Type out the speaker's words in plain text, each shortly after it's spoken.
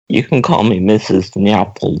You can call me Mrs.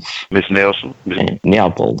 Nibbles. Miss Nelson?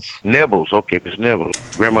 Nibbles. Nibbles, okay, Miss Nibbles.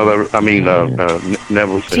 Grandmother,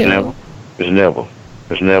 Nibbles, Miss Neville. Miss Neville.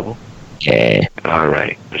 Miss Neville? Yeah. All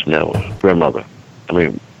right, Miss Neville. Grandmother.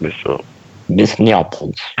 Miss Nibbles. Miss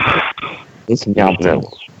Nibbles. Miss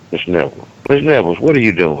Neville. Miss Neville. Miss Neville, what are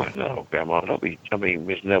you doing? No, Grandma,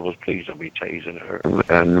 Miss Neville, please don't be tasing her.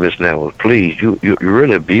 And Miss Neville, please, you're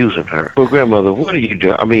really abusing her. Well, Grandmother, what are you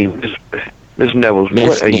doing? Miss Neville,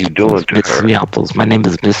 what are you doing to her? Miss Nibbles. My name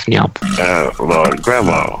is Miss Nibbles. Lord,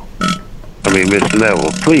 Grandma. Miss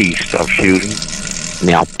Neville, please stop shooting.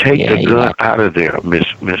 Take the gun out of there, Miss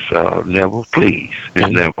Neville, please. Miss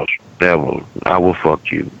Neville, I will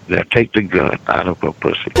fuck you. Now take the gun out of her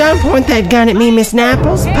pussy. Don't point that gun at me, Miss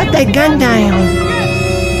Naples. Put that gun down.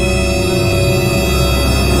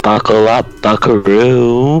 Buckle up,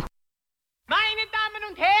 buckaroo. Meine Damen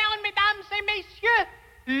und Herren, Mesdames et Messieurs,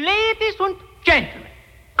 Ladies und Gentlemen,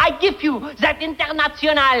 I give you that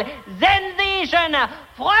international sensation,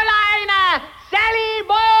 Fräulein Sally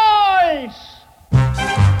Bowles.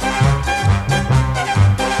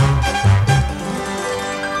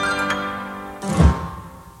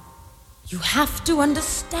 You have to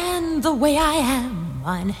understand the way I am,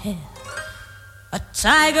 mein Herr. A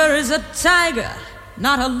tiger is a tiger,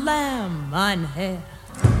 not a lamb, mein Herr.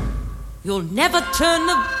 You'll never turn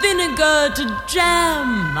the vinegar to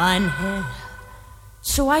jam, mein Herr.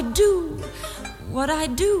 So I do what I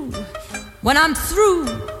do. When I'm through,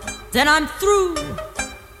 then I'm through,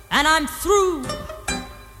 and I'm through.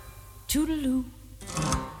 Toodaloo.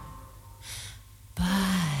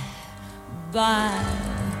 Bye,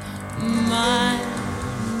 my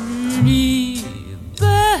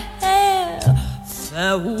lieber Herr.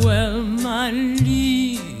 Farewell, my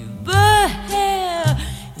lieber Herr.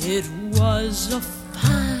 It was a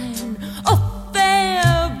fine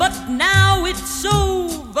affair, but now it's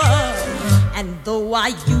over. And though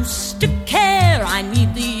I used to care, I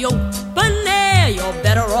need the open air. You're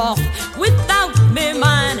better off without me,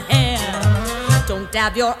 mein Herr. Don't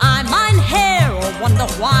dab your eye, mein Herr, or wonder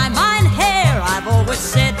why, mein Herr. I've always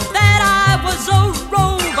said that I was a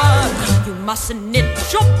rover. You mustn't knit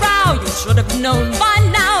your brow, you should have known by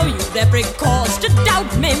now. You'd every cause to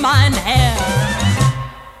doubt me, mein Herr.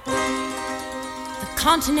 The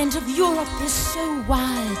continent of Europe is so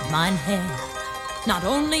wide, mein Herr. Not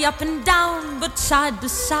only up and down, but side to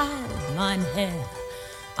side, mein Herr.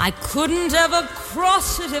 I couldn't ever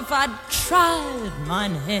cross it if I'd tried,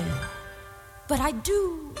 mein Herr. But I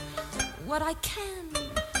do what I can,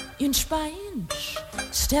 inch by inch,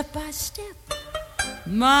 step by step,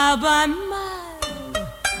 mile by mile,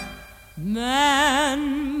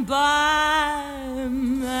 man by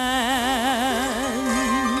man.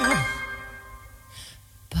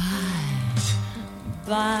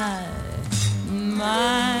 Bye,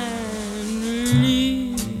 mein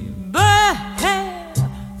lieber Herr.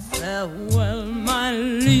 Farewell,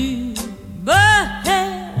 mein lieber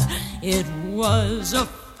Herr. It was a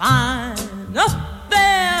fine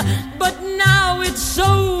affair, but now it's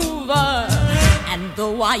over. And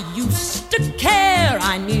though I used to care,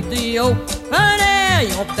 I need the open air.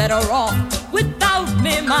 You're better off without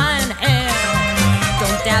me, mein Herr.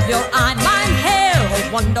 Don't dab your eye, mein Herr, or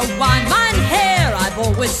wonder why, mein Herr. I've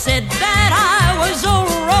always said that I was a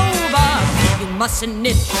rover. You mustn't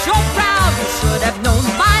knit your brow, you should have known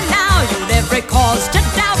by now. You'd every cause to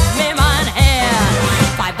doubt me, mein Herr.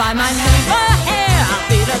 Bye, mein lieber Herr, auf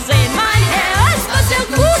Wiedersehen, mein Herr. Es war sehr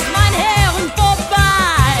gut, mein Herr, und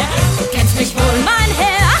vorbei. Du kennst mich wohl, mein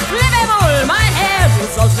Herr, ach, lebe wohl, mein Herr. Du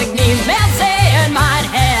sollst mich nie mehr sehen, mein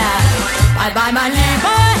Herr. Bye, mein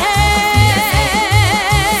lieber Herr,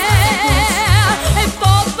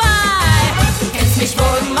 vorbei. Du kennst mich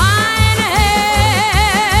wohl, mein Herr.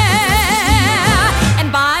 And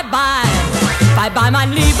bye,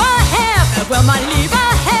 mein lieber Herr, farewell, mein lieber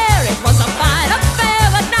Herr. It was a fine affair,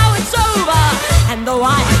 but now it's over. And though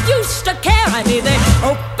I used to care, I need the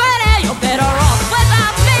open air. You're better off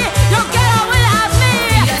without me. You're better without me.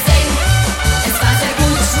 Wiedersehen, es war sehr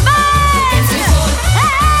gut. Du kennst mich wohl.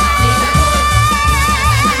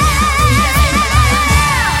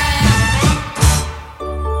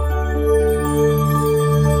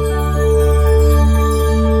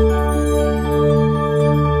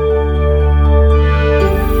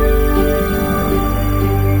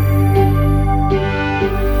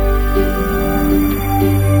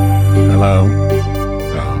 Hello?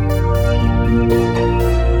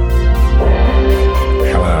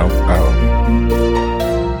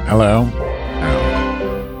 Hello?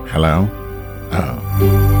 Hello? Oh.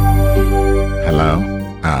 Hello?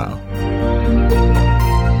 Oh.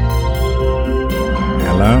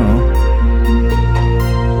 Hello?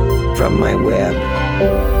 from my web.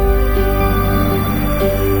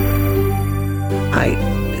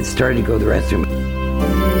 I started to go to the restroom.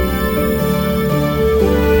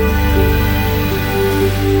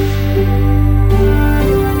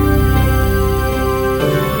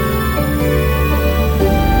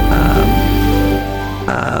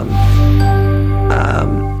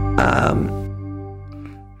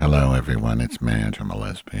 Hello, everyone. It's Madge. I'm a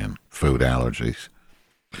lesbian. Food allergies.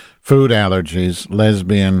 Food allergies,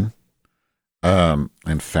 lesbian,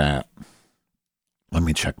 and fat. Let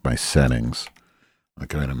me check my settings. I'll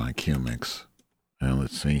go into my QMix.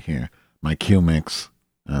 Let's see here. My QMix.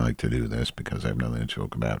 I like to do this because I have nothing to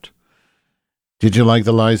joke about. Did you like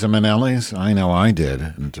the Liza Minnellis? I know I did.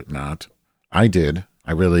 And not. I did.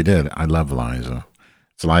 I really did. I love Liza.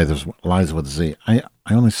 It's Liza with a Z. I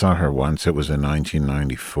only saw her once. It was in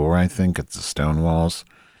 1994, I think, at the Stonewalls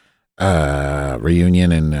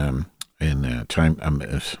reunion in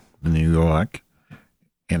New York,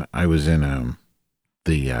 and I was in the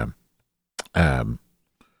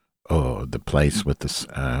place with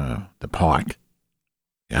the park.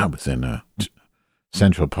 Yeah, I was in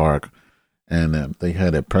Central Park, and they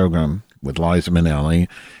had a program with Liza Minnelli.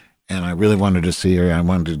 And I really wanted to see her. I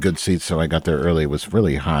wanted good seats, so I got there early. It was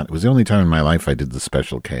really hot. It was the only time in my life I did the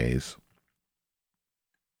special Ks.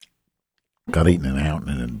 Got eaten out in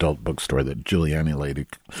an adult bookstore that Giuliani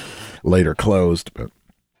later closed, but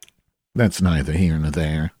that's neither here nor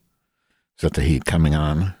there. Is that the heat coming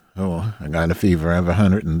on? Oh, I got a fever of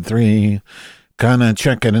 103. Gonna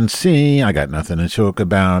check it and see. I got nothing to talk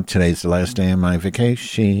about. Today's the last day of my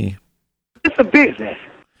vacation. It's a business.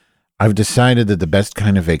 I've decided that the best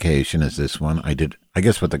kind of vacation is this one. I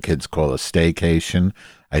guess what the kids call a staycation.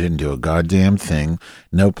 I didn't do a goddamn thing.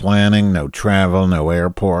 No planning, no travel, no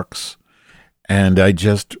airports. And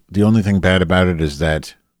the only thing bad about it is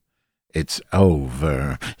that it's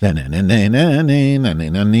over. I need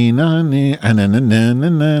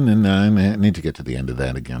to get to the end of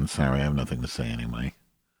that again. Sorry, I have nothing to say anyway.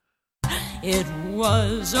 It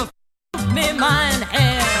was a me mine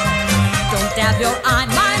hair. Don't dab your eye,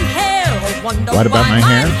 mine hair. Oh, wonder what about why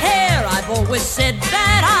my hair? I've always said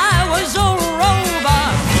that I was a rover.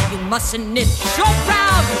 You mustn't knit your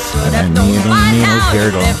brow. You should have known by now.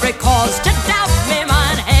 Every cause to doubt me,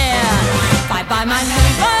 mine hair. Bye bye, mine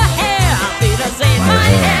hair. I'll be the same,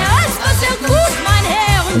 mine hair. Es war sehr gut, mein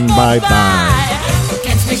Herr. Und bye bye. Du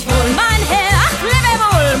kennst mich wohl, mein Herr. Ach, lebe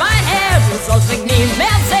wohl, mein Herr. Du sollst mich nie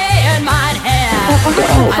mehr sehen, mein Herr.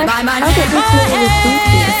 Bye bye, mein Herr.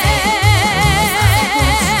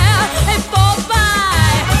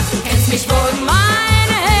 Mich wohl mein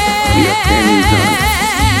Herr.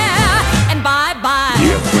 And bye bye.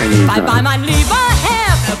 Bye bye, mein lieber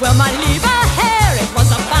Herr. Well, mein lieber Herr. It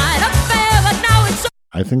was a fine affair, but now it's so.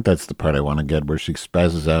 I think that's the part I want to get where she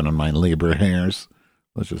spazzes out on my lieber hairs.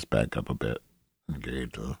 Let's just back up a bit and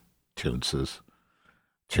get to Tunces.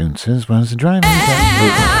 Tunces was driving.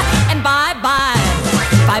 And bye bye.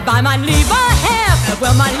 Bye bye, mein lieber Herr.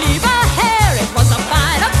 Well, mein lieber Herr. It was a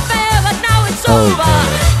fine affair, but now it's over.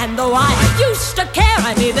 And though I used to care,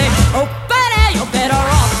 I need the open air. You're better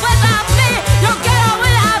off without me. You're better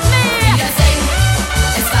without me.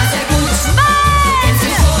 Es war sehr gut. Kennst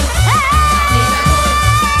mich wohl.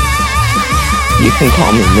 You can call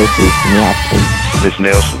me Mrs. Nibbles. Miss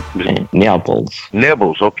Nelson. Nibbles.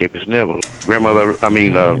 Nibbles, okay, Miss Nibbles. Grandmother,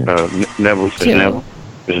 Nibbles. Miss Neville.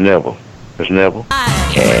 Miss Neville. Miss Neville.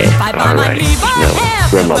 Okay. Bye bye, All my right. lieber No, Herr.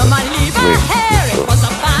 grandmother. Well, my lieber Herr. It was a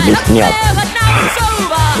fine Miss affair, Nibbles. but now it's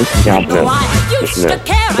over. Miss And though Nibbles. I used to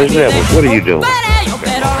care, I Miss need Nibbles, the what are you doing? open air. You're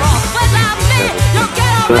better off without me. You're better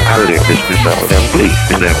Out of there, Miss Neville. Please,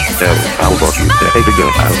 Miss Neville. I will talk to you. Take the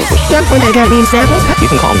gun. I will talk to you. Jump when I got me samples. You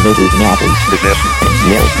can call me Mrs. Nibbles. Miss Neville.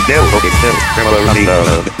 Nibbles. Neville, okay, Miss Neville. Grandmother,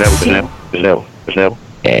 Neville. Miss Neville. Miss Neville.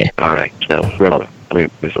 Okay. All right, Miss Neville. Grandmother. Miss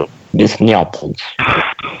Nibbles. Miss Nibbles.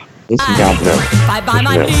 Bye bye,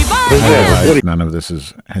 my Miss lieber Miss Herr. Neville. Realize none of this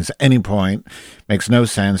has any point, makes no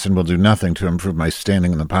sense, and will do nothing to improve my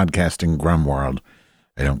standing in the podcasting grum world.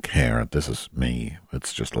 I don't care. This is me.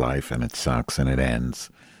 It's just life, and it sucks, and it ends.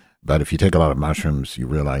 But if you take a lot of mushrooms, you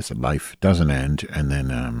realize that life doesn't end, and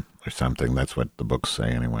then, or something. That's what the books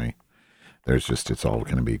say, anyway. It's all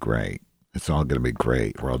going to be great. It's all going to be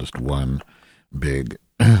great. We're all just one big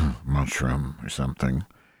mushroom or something.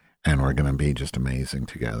 And we're going to be just amazing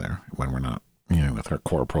together when we're not, with our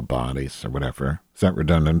corporal bodies or whatever. Is that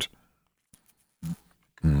redundant?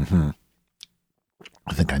 Mm-hmm.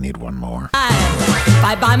 I think I need one more.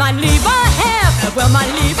 Bye bye, my lieber Herr. Well, my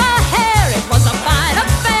lieber Herr. It was a fine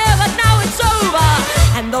affair, but now it's over.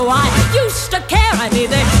 And though I used to care, I need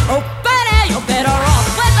the open air. You're better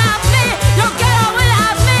off without me. You're better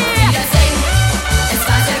without me.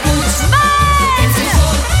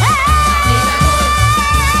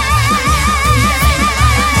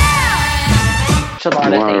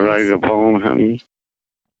 ride the bone, honey?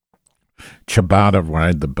 Ciabatta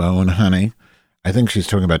ride the bone, honey. I think she's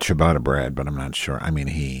talking about ciabatta bread, but I'm not sure. I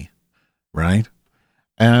mean, right?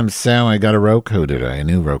 So I got a Roku today, a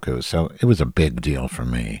new Roku. So it was a big deal for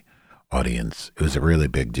me, audience. It was a really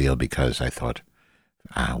big deal because I thought,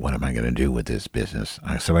 what am I going to do with this business?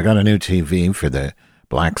 So I got a new TV for the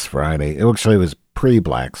Black's Friday. It actually was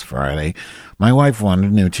pre-Black's Friday. My wife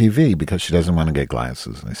wanted a new TV because she doesn't want to get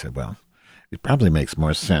glasses. And I said, well, it probably makes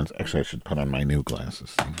more sense. Actually, I should put on my new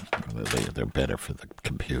glasses. They're better for the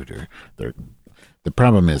computer. The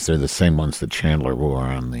problem is they're the same ones that Chandler wore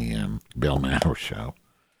on the Bill Maher show.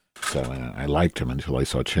 So I liked him until I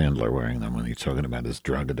saw Chandler wearing them when he's talking about his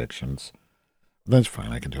drug addictions. That's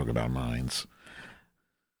fine. I can talk about mines.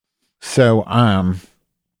 So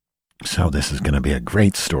this is going to be a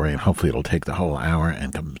great story, and hopefully it'll take the whole hour,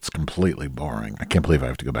 and it's completely boring. I can't believe I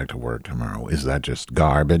have to go back to work tomorrow. Is that just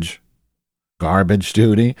garbage? Garbage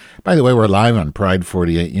duty? By the way, we're live on Pride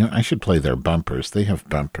 48. You know, I should play their bumpers. They have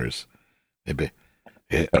bumpers. Let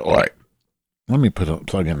me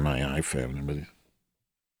plug in my iPhone and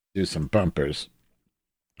do some bumpers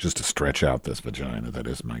just to stretch out this vagina. That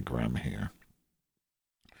is my grum here.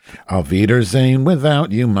 Auf Wiedersehen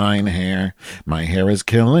without you, mine hair. My hair is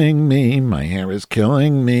killing me. My hair is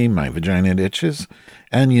killing me. My vagina itches.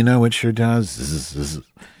 And you know it sure does.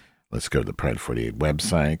 Let's go to the Pride 48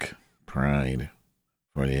 website.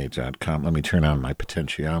 Pride48.com. Let me turn on my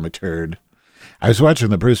potentiometer. I was watching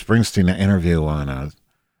the Bruce Springsteen interview on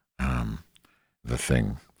the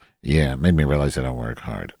thing. Yeah, it made me realize I don't work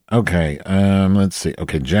hard. Okay, let's see.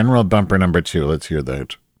 Okay, general bumper number 2. Let's hear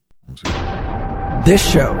that.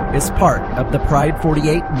 This show is part of the Pride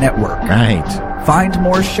 48 network. Right. Find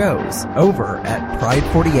more shows over at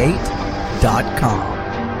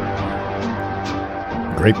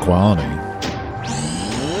pride48.com. Great quality.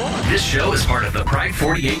 This show is part of the Pride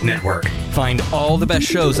 48 network. Find all the best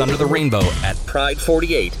shows under the rainbow at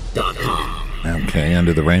pride48.com. Okay,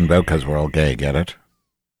 under the rainbow because we're all gay. Get it?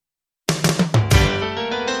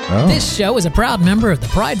 Oh. This show is a proud member of the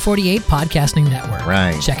Pride 48 Podcasting Network.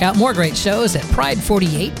 Right. Check out more great shows at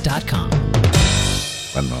pride48.com.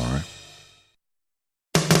 One more.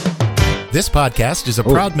 This podcast is a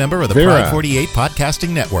proud member of the Vera. Pride 48 Podcasting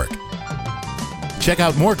Network. Check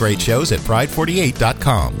out more great shows at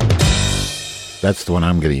pride48.com. That's the one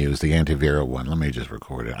I'm going to use, the anti-Vera one. Let me just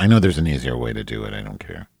record it. I know there's an easier way to do it. I don't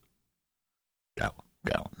care. Go.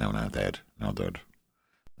 No, not that. No, that.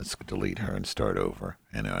 Let's delete her and start over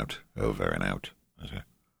and out. Over and out. Okay.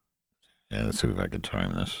 Yeah, let's see if I can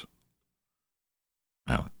time this.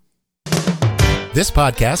 Out. This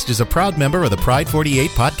podcast is a proud member of the Pride 48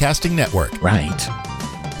 Podcasting Network. Right.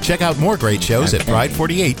 Check out more great shows at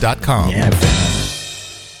pride48.com. Yeah,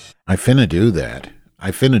 I finna do that. I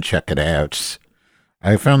finna check it out.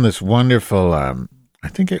 I found this wonderful, I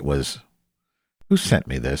think it was, who sent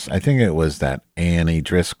me this? I think it was that Annie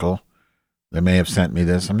Driscoll. They may have sent me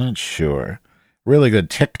this. I'm not sure. Really good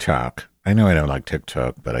TikTok. I know I don't like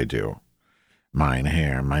TikTok, but I do. Mein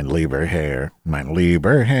Hair, mein lieber Hair, mein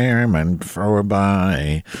lieber Hair, mein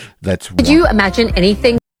vorbei. Could you imagine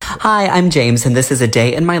anything? Hi, I'm James, and this is a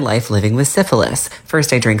day in my life living with syphilis.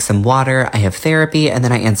 First, I drink some water, I have therapy, and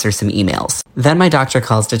then I answer some emails. Then my doctor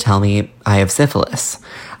calls to tell me I have syphilis.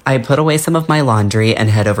 I put away some of my laundry and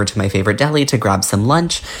head over to my favorite deli to grab some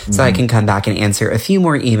lunch so I can come back and answer a few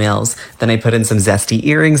more emails. Then I put in some zesty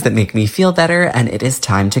earrings that make me feel better, and it is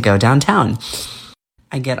time to go downtown.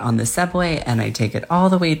 I get on the subway and I take it all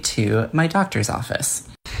the way to my doctor's office.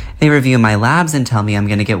 They review my labs and tell me I'm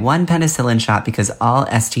going to get one penicillin shot because all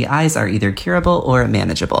STIs are either curable or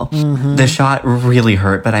manageable. The shot really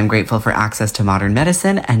hurt, but I'm grateful for access to modern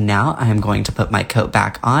medicine, and now I'm going to put my coat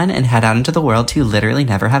back on and head out into the world to literally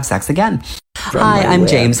never have sex again. Hi, I'm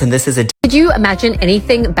James, and this is a... Could you imagine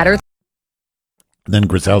anything better? Then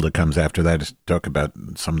Griselda comes after that to talk about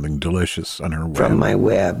something delicious on her web. From my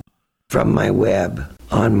web,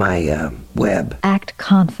 on my web. Act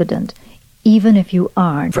confident, even if you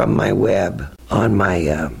aren't. From my web, on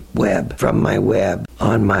my web. From my web,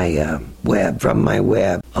 on my web. From my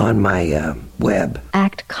web, on my web.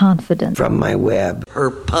 Act confident. From my web,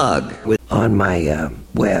 her pug on my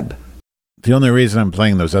web. The only reason I'm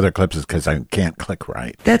playing those other clips is because I can't click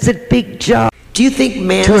right. That's a big job. Do you think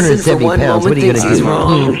Manson for one pounds, moment thinks he's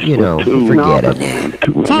wrong? You know, forget it.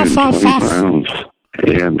 220 pounds.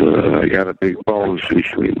 And I got a big bulge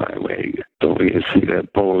between my leg. So you can see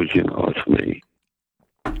that bulge, you know, it's me.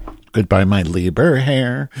 Goodbye, my Lieber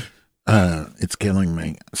Hair. It's killing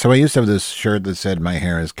me. So I used to have this shirt that said, my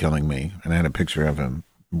hair is killing me. And I had a picture of a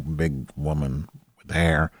big woman with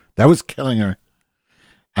hair. That was killing her.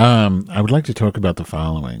 I would like to talk about the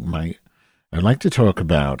following. I'd like to talk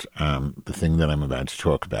about the thing that I'm about to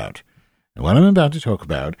talk about. And what I'm about to talk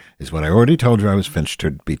about is what I already told you I was finished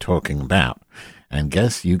to be talking about. And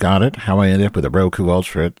guess you got it, how I ended up with a Roku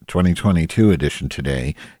Ultra 2022 edition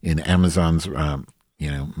today in Amazon's,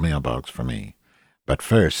 mailbox for me. But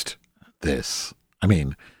first, this.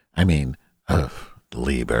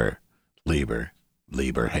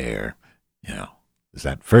 Lieber hair. Is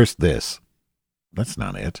that first this? That's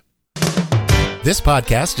not it. This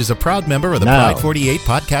podcast is a proud member of the Pride 48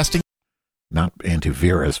 podcasting. Not Auntie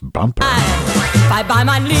Vera's bumper. I buy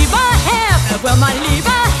my Lieber hair, well, my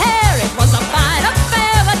Lieber hair, it was a fine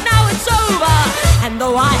affair, but now it's over. And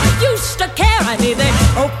though I used to care, I need it.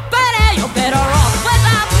 Oh, better, you're better off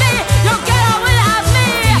without me. You'll get on without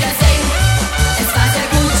me.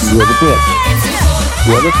 You're the bitch.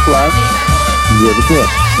 You're the slut. You're the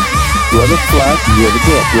bitch. You're the slut. You're the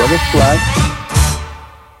bitch. You're the slut.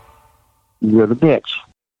 You're the bitch.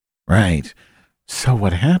 Right. So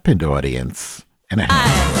what happened, audience?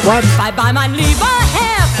 What? I buy my Lieber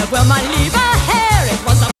hair, well, my Lieber hair, it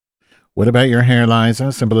was a... What about your hair,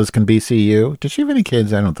 Liza? Simple as can be, see you. Does she have any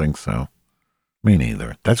kids? I don't think so. Me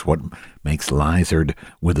neither. That's what makes Lizard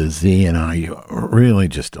with a Z and I really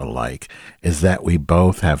just alike, is that we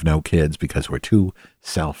both have no kids because we're too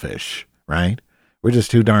selfish, right? We're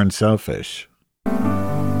just too darn selfish.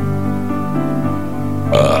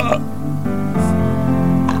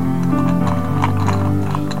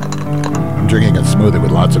 I'm drinking a smoothie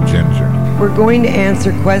with lots of ginger. We're going to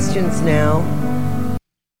answer questions now.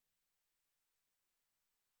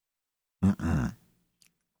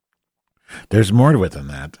 There's more to it than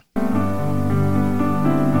that.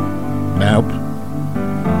 Nope.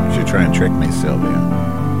 You should try and trick me, Sylvia.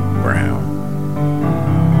 Brown.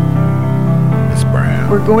 Miss Brown.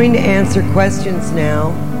 We're going to answer questions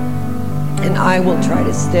now, and I will try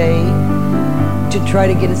to stay to try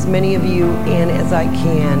to get as many of you in as I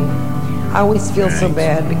can. I always feel so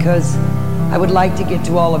bad because I would like to get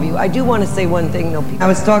to all of you. I do want to say one thing, though. I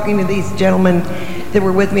was talking to these gentlemen that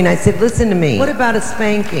were with me, and I said, listen to me. What about a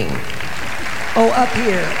spanking? Oh, up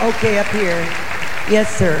here. Okay, up here.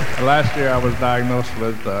 Yes, sir. Last year I was diagnosed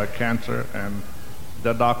with cancer, and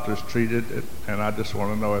the doctors treated it, and I just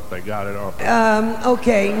want to know if they got it or...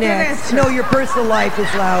 Okay, next. No, your personal life is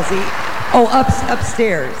lousy. Oh,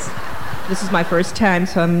 upstairs. This is my first time,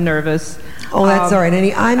 so I'm nervous. Oh, that's all right,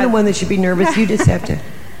 Annie. I'm the one that should be nervous. You just have to...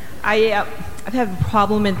 I've had a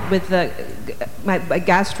problem with my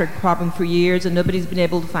gastric problem for years, and nobody's been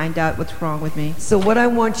able to find out what's wrong with me. So what I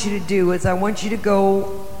want you to do is I want you to go,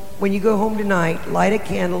 when you go home tonight, light a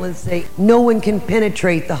candle and say, no one can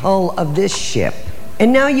penetrate the hull of this ship.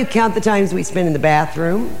 And now you count the times we spend in the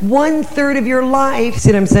bathroom. 1/3 of your life. See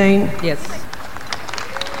what I'm saying? Yes.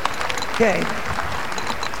 Okay.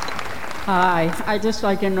 Hi, I'd just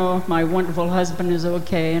like to know if my wonderful husband is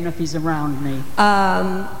okay and if he's around me.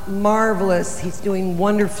 Marvelous. He's doing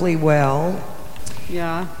wonderfully well.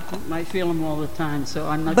 Yeah, I feel him all the time, so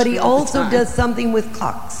I'm not But sure he at the also time. does something with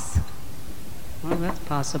clocks. Well, that's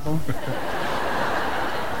possible.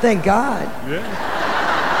 Thank God.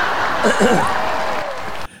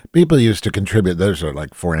 People used to contribute, those are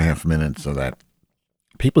like 4.5 minutes of that.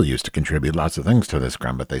 People used to contribute lots of things to this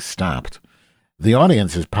ground, but they stopped. The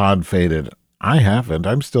audience is pod faded. I haven't.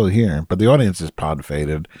 I'm still here, but the audience is pod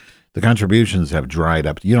faded. The contributions have dried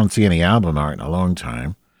up. You don't see any album art in a long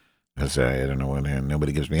time. Because I don't know when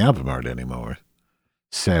nobody gives me album art anymore.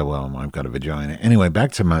 So, well, I've got a vagina. Anyway,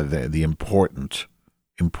 back to the important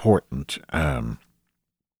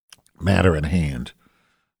matter at hand,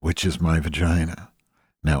 which is my vagina.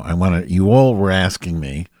 Now, you all were asking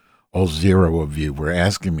me, all 0 of you were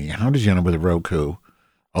asking me, how did you end up with a Roku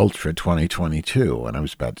Ultra 2022? And I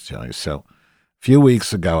was about to tell you. So, a few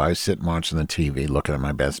weeks ago, I was sitting watching the TV, looking at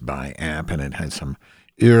my Best Buy app, and it had some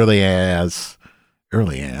early ass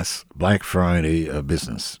Black Friday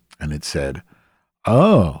business. And it said,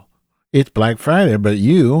 oh, it's Black Friday, but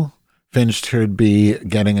you should be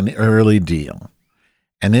getting an early deal.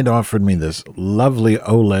 And it offered me this lovely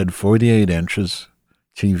OLED 48 inches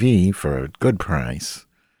TV for a good price,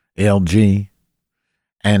 LG.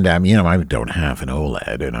 And, I don't have an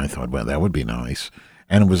OLED, and I thought, well, that would be nice.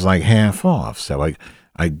 And it was like half off, so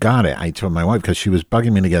I got it. I told my wife, because she was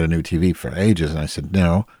bugging me to get a new TV for ages, and I said,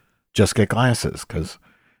 no, just get glasses, because,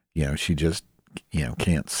 she just,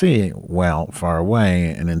 can't see well far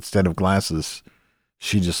away, and instead of glasses,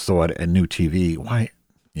 she just thought a new TV,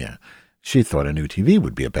 she thought a new TV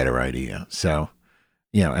would be a better idea. So,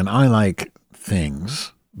 and I like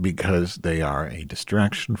things because they are a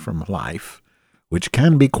distraction from life, which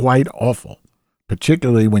can be quite awful.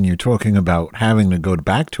 particularly when you're talking about having to go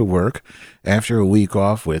back to work after a week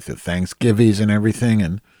off with the Thanksgivings and everything,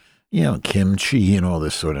 and, you know, kimchi and all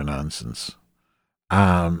this sort of nonsense.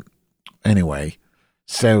 Anyway,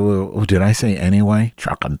 so did I say anyway?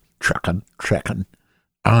 Truckin'.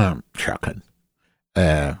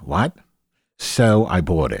 What? So I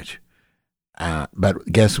bought it.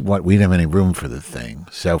 But guess what? We didn't have any room for the thing.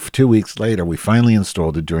 So 2 weeks later, we finally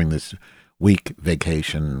installed it during this week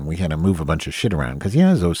vacation. We had to move a bunch of shit around because,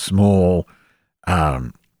 yeah, those small,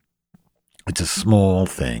 it's a small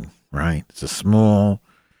thing, right? It's a small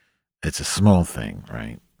thing,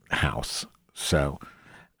 right? House. So,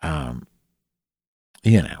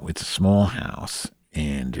 you know, it's a small house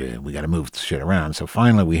and we got to move shit around. So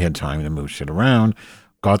finally we had time to move shit around,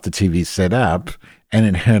 got the TV set up, and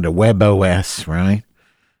it had a web OS, right?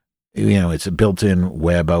 You know, it's a built-in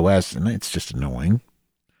web OS, and it's just annoying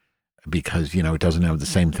because, you know, it doesn't have the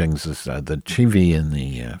same things as the TV in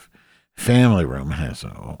the family room has.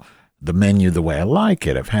 The menu the way I like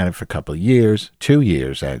it. I've had it for a couple of years, 2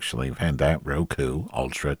 years actually. I've had that Roku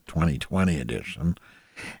Ultra 2020 edition.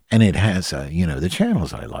 And it has, you know, the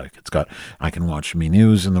channels I like. I can watch me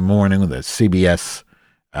news in the morning with a CBS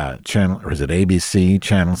channel, or is it ABC,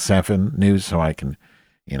 Channel 7 news, so I can,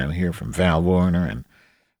 you know, hear from Val Warner and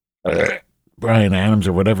Brian Adams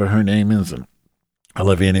or whatever her name is, and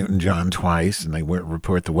Olivia Newton-John twice, and they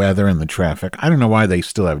report the weather and the traffic. I don't know why they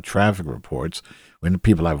still have traffic reports when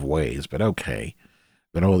people have Waze, but okay.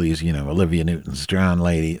 But all these, you know, Olivia Newton-John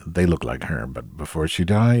lady, they look like her, but before she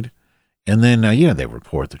died. And then, you know, they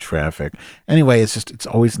report the traffic. Anyway, it's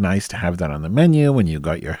always nice to have that on the menu when you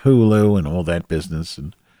got your Hulu and all that business.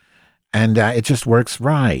 And it just works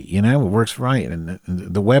right, you know, it works right. And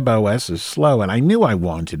the web OS is slow. And I knew I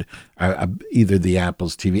wanted either the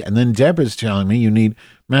Apple's TV. And then Deborah's telling me you need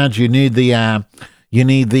the Apple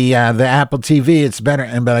TV. It's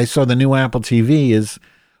better. But I saw the new Apple TV is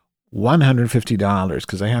 $150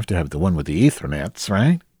 because I have to have the one with the Ethernets,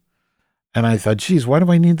 right? And I thought, geez, why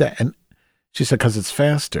do I need that? And she said, because it's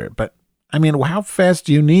faster. But, I mean, how fast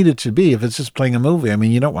do you need it to be if it's just playing a movie? I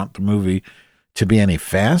mean, you don't want the movie to be any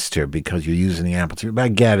faster because you're using the Apple TV. But I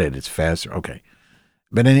get it. It's faster. Okay.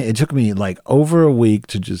 But it took me like over a week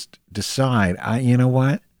to just decide, you know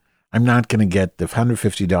what? I'm not going to get the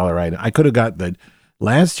 $150 item. I could have got the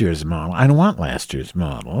last year's model. I don't want last year's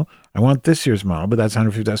model. I want this year's model, but that's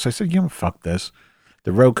 $150. So I said, you know, fuck this.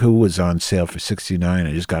 The Roku was on sale for $69.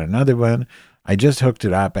 I just got another one. I just hooked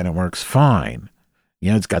it up, and it works fine.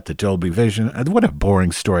 You know, it's got the Dolby Vision. What a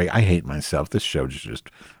boring story. I hate myself. This show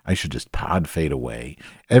I should just pod fade away.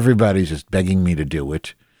 Everybody's just begging me to do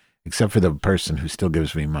it, except for the person who still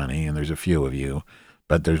gives me money, and there's a few of you,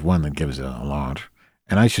 but there's one that gives a lot.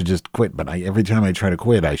 And I should just quit, but every time I try to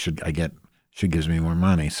quit, she gives me more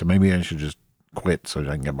money. So maybe I should just quit so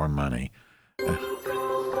I can get more money.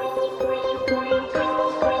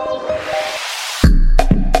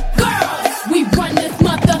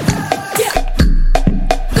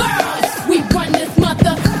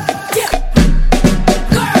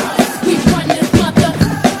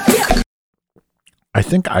 I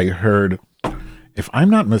think I heard, if I'm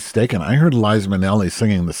not mistaken, I heard Liza Minnelli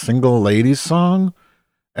singing the Single Ladies song,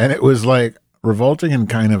 and it was like revolting and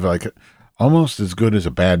kind of like almost as good as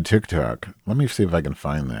a bad TikTok. Let me see if I can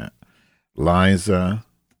find that. Liza.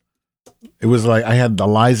 It was like I had the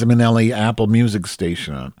Liza Minnelli Apple Music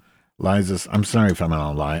station on. Liza's, I'm sorry if I'm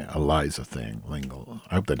on a Liza thing. Lingle.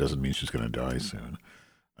 I hope that doesn't mean she's going to die soon.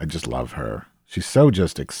 I just love her. She's so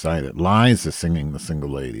just excited. Liza singing the Single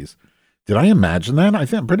Ladies. Did I imagine that?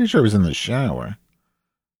 I'm pretty sure it was in the shower.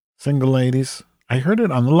 Single Ladies. I heard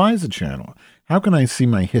it on the Liza channel. How can I see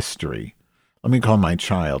my history? Let me call my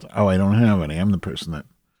child. Oh, I don't have any. I'm the person that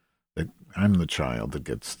I'm the child that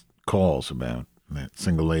gets calls about that.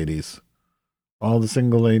 Single Ladies. All the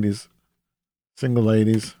Single Ladies. Single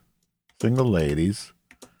Ladies. Single Ladies.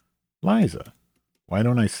 Liza. Why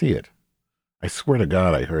don't I see it? I swear to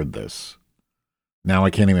God I heard this. Now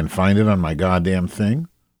I can't even find it on my goddamn thing.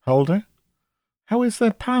 Holder? How is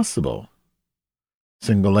that possible?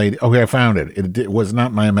 Single Lady. Okay, I found it. It was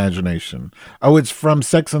not my imagination. Oh, it's from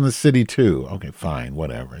Sex and the City 2. Okay, fine,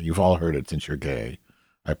 whatever. You've all heard it since you're gay.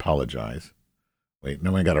 I apologize. Wait,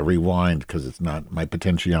 now I got to rewind because it's not, my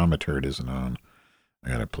potentiometer isn't on. I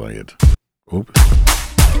got to play it. Oops.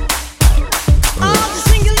 All the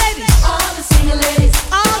single ladies. All the single ladies.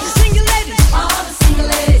 All the single ladies. All the single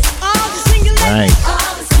ladies. All the single ladies. Right.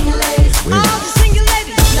 All the single ladies. Weird. All the single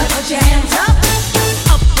ladies. Now put your hands up.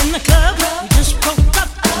 Up in the club. We just broke up.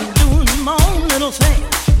 We're doing my own little thing.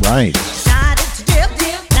 Right. Decided to dip.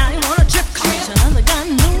 Now you wanna trip. Cause another guy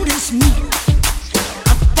noticed me.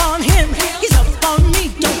 Up on him. He's up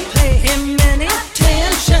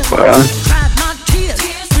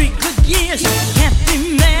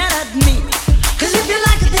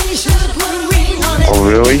Oh,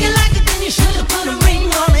 really? Well,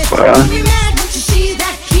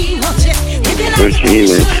 good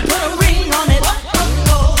image.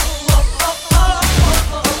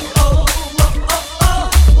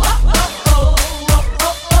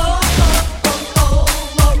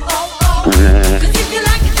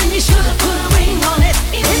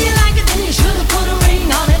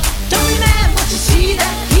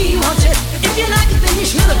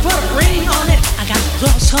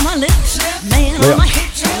 On my lips, man on my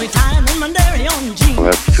hips, only time in my dairy on jeans. Well,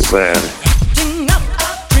 that's too bad. Acting up,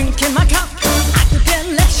 drinking my cup. I could care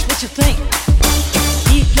less what you think.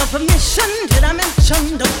 Need your permission, did I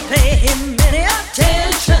mention? Don't pay him any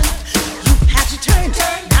attention. You had to turn,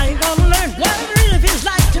 now you're gonna learn what it really feels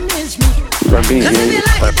like to miss me. Cause if you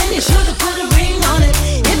like it, then you should've put a ring on it.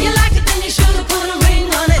 If you like it, then you should've put a ring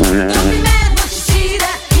on it. Don't be mad when you see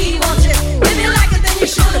that he wants it. If you like it, then you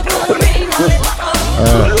should've put a ring on it.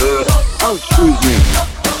 Oh, excuse me.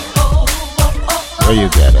 There you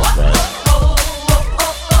get it, right?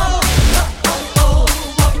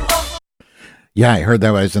 Yeah, I heard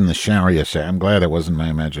that when I was in the shower yesterday. I'm glad it wasn't my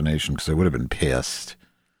imagination because I would have been pissed.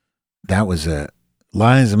 That was Liza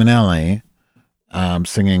Minnelli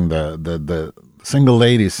singing the Single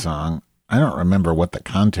Ladies song. I don't remember what the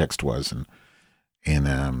context was in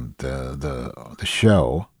the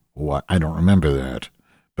show. What I don't remember that.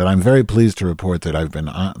 But I'm very pleased to report that I've been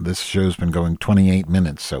on, this show's been going 28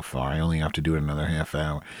 minutes so far. I only have to do it another half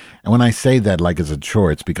hour. And when I say that like it's a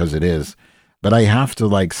chore, it's because it is. But I have to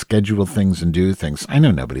like schedule things and do things. I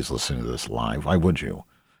know nobody's listening to this live. Why would you?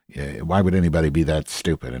 Why would anybody be that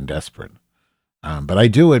stupid and desperate? But I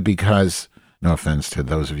do it because, no offense to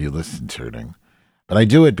those of you listening, but I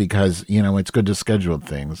do it because, you know, it's good to schedule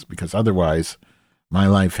things because otherwise my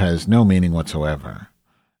life has no meaning whatsoever.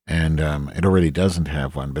 And it already doesn't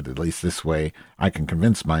have one, but at least this way I can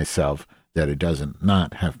convince myself that it doesn't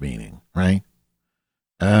not have meaning, right?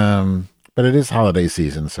 But it is holiday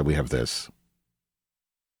season, so we have this.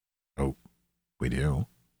 Oh, we do.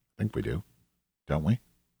 I think we do. Don't we?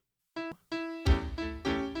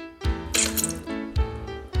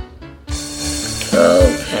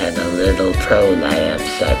 Oh, had a little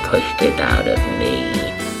prolapse, I pushed it out of me.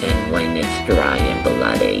 And when it's dry and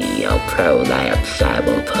bloody, oh prolapse I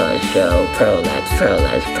will push, oh prolapse,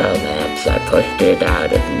 prolapse, prolapse, I pushed it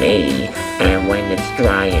out of me. And when it's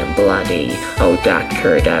dry and bloody, oh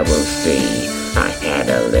doctor I will see, I had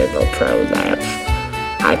a little prolapse,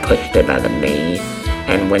 I pushed it out of me.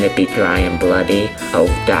 And when it be dry and bloody, oh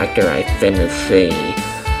doctor I finna see,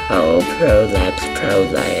 oh prolapse,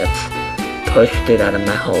 prolapse, pushed it out of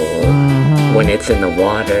my hole. When it's in the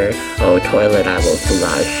water, oh toilet I will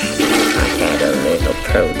flush. I had a little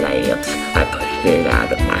prolapse, I pushed it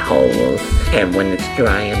out of my hole. And when it's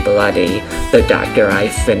dry and bloody, the doctor I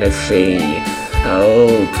finna see.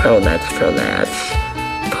 Oh prolapse, prolapse,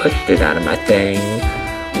 pushed it out of my thing.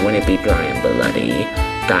 When it be dry and bloody,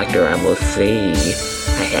 doctor I will see.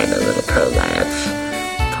 I had a little prolapse,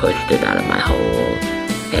 pushed it out of my hole.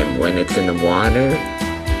 And when it's in the water,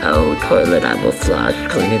 oh, toilet, I will flush,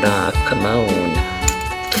 clean it off, come on.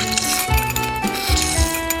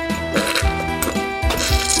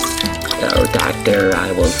 Oh, doctor,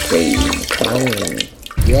 I will see, come on.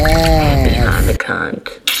 Yes. Behind the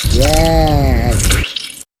cunt.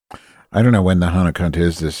 Yes. I don't know when the Hanukkah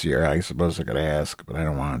is this year. I suppose I could ask, but I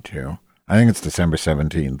don't want to. I think it's December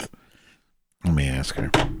 17th. Let me ask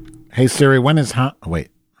her. Hey, Siri, when is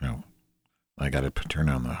wait, no. I got to turn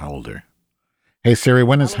on the holder. Hey, Siri,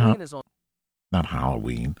 when is not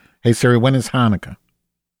Halloween. Hey, Siri, when is Hanukkah?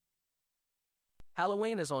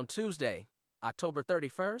 Halloween is on Tuesday, October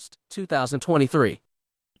 31st, 2023.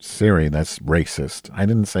 Siri, that's racist. I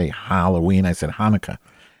didn't say Halloween. I said Hanukkah.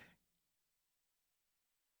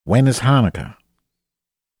 When is Hanukkah?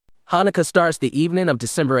 Hanukkah starts the evening of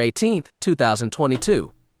December 18th,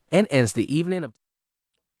 2022, and ends the evening of...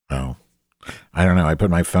 Oh, I don't know. I put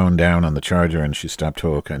my phone down on the charger and she stopped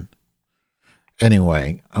talking.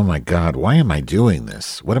 Anyway, oh my God, why am I doing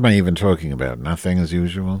this? What am I even talking about? Nothing as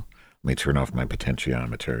usual? Let me turn off my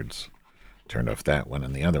potentiometers. Turned off that one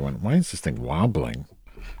and the other one. Why is this thing wobbling?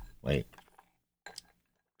 Wait.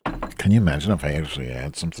 Can you imagine if I actually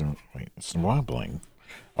had something? Wait, it's wobbling.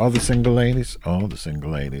 All the single ladies? All the single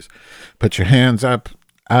ladies. Put your hands up.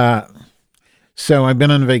 So I've been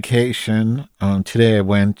on vacation. Today I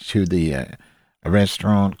went to a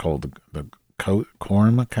restaurant called the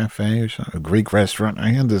Korma Cafe or something, a Greek restaurant. I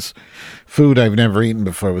had this food I've never eaten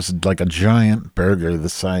before. It was like a giant burger the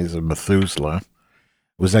size of Methuselah.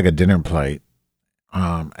 It was like a dinner plate.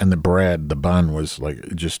 And the bun was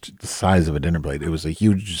like just the size of a dinner plate. It was a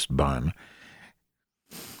huge bun.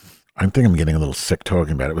 I think I'm getting a little sick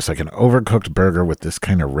talking about it. It was like an overcooked burger with this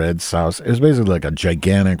kind of red sauce. It was basically like a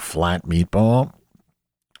gigantic flat meatball.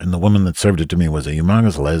 And the woman that served it to me was a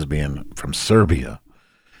humongous lesbian from Serbia.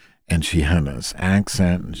 And she had this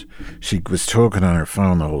accent, and she was talking on her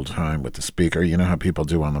phone the whole time with the speaker. You know how people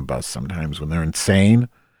do on the bus sometimes when they're insane?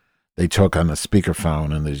 They talk on the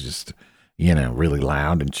speakerphone, and they're just, really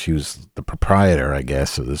loud. And she was the proprietor, I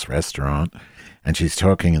guess, of this restaurant. And she's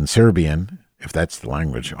talking in Serbian, if that's the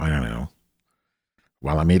language, I don't know,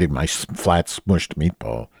 while I'm eating my flat, smushed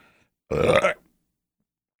meatball. Ugh.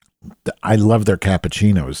 I love their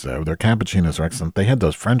cappuccinos, though. Their cappuccinos are excellent. They had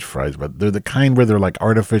those French fries, but they're the kind where they're like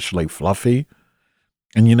artificially fluffy.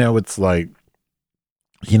 And it's like,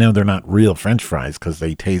 they're not real French fries because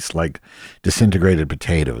they taste like disintegrated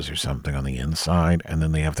potatoes or something on the inside. And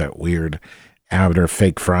then they have that weird outer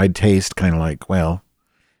fake fried taste, kind of like, well,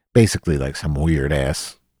 basically like some weird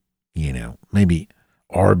ass, maybe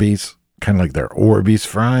Arby's, kind of like their Orbeez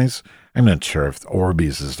fries. I'm not sure if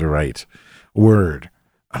Orbeez is the right word.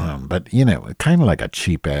 But, kind of like a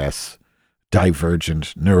cheap-ass,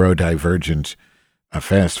 neurodivergent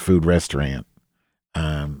fast food restaurant.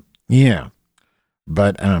 Yeah.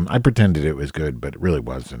 But I pretended it was good, but it really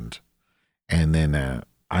wasn't. And then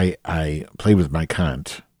I played with my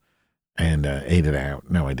cunt and ate it out.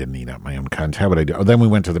 No, I didn't eat out my own cunt. How would I do? Oh, then we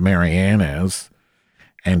went to the Mariana's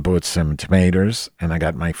and bought some tomatoes, and I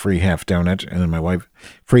got my free half donut, and then my wife,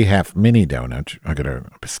 free half mini donut. I got a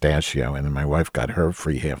pistachio, and then my wife got her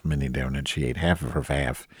free half mini donut. She ate half of her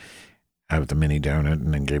half of the mini donut,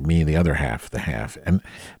 and then gave me the other half, the half. And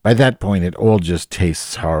by that point, it all just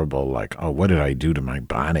tastes horrible, like, oh, what did I do to my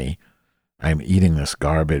body? I'm eating this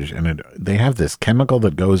garbage. And they have this chemical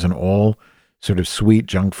that goes in all sort of sweet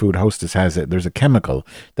junk food. Hostess has it. There's a chemical.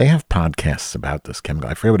 They have podcasts about this chemical.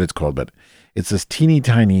 I forget what it's called, but it's this teeny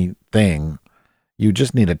tiny thing. You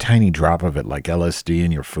just need a tiny drop of it, like LSD,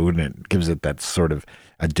 in your food, and it gives it that sort of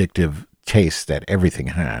addictive taste that everything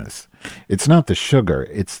has. It's not the sugar.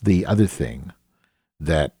 It's the other thing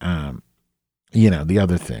that, the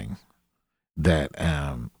other thing that,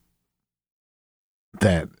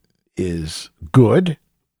 that is good,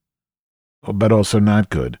 but also not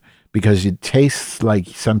good, because it tastes like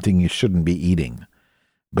something you shouldn't be eating,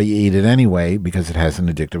 but you eat it anyway because it has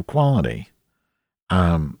an addictive quality.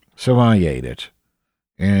 So I ate it,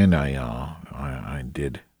 and I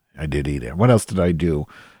did eat it. What else did I do?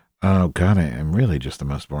 Oh God, I am really just the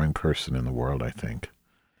most boring person in the world, I think.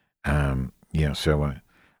 So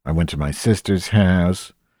I went to my sister's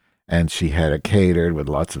house, and she had it catered with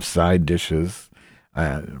lots of side dishes,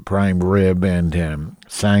 prime rib and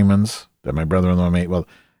salmons that my brother-in-law made. Well,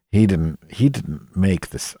 he didn't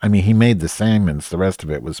make this. I mean, he made the salmons. The rest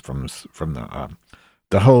of it was from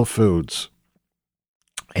the Whole Foods.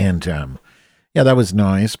 And, that was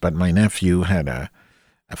nice, but my nephew had a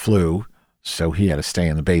flu, so he had to stay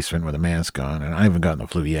in the basement with a mask on, and I haven't gotten the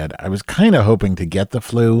flu yet. I was kind of hoping to get the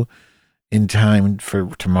flu in time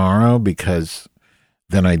for tomorrow, because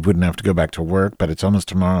then I wouldn't have to go back to work, but it's almost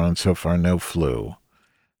tomorrow, and so far, no flu.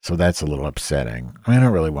 So that's a little upsetting. I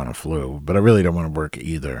don't really want a flu, but I really don't want to work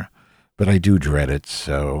either. But I do dread it,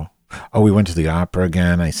 so... Oh, we went to the opera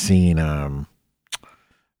again. I seen,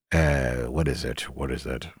 what is it?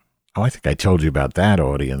 Oh, I think I told you about that,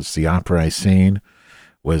 audience. The opera I seen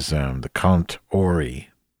was the Count Ori.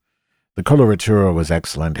 The coloratura was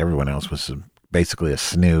excellent. Everyone else was basically a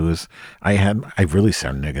snooze. I really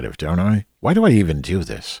sound negative, don't I? Why do I even do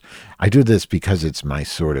this? I do this because it's my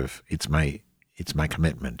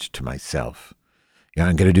commitment to myself.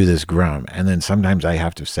 I'm going to do this grum. And then sometimes I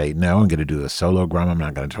have to say, no, I'm going to do a solo grum. I'm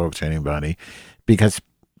not going to talk to anybody, because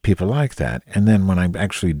people like that. And then when I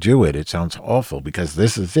actually do it, it sounds awful, because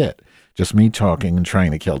this is it. Just me talking and trying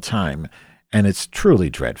to kill time. And it's truly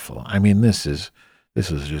dreadful. I mean, this is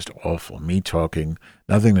just awful. Me talking,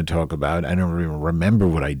 nothing to talk about. I don't even remember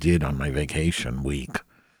what I did on my vacation week.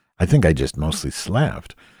 I think I just mostly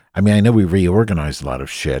slept. I mean, I know we reorganized a lot of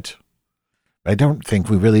shit. I don't think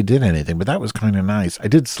we really did anything, but that was kind of nice. I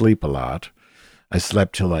did sleep a lot. I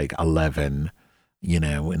slept till like 11,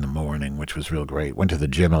 in the morning, which was real great. Went to the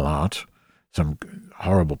gym a lot. Some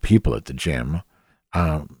horrible people at the gym.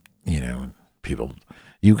 People,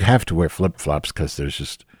 you have to wear flip-flops because there's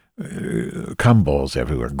just cum balls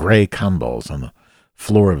everywhere, gray cum balls on the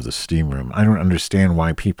floor of the steam room. I don't understand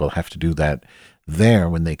why people have to do that there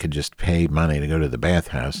when they could just pay money to go to the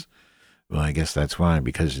bathhouse. Well, I guess that's why,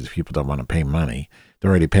 because people don't want to pay money.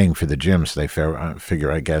 They're already paying for the gym, so they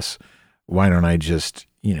figure, I guess, why don't I just,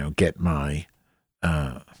 get my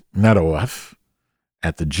nut off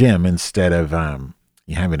at the gym instead of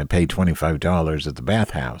having to pay $25 at the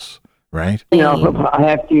bathhouse. right? No, I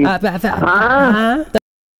have to.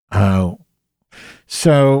 Oh,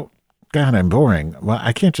 so, God, I'm boring. Well,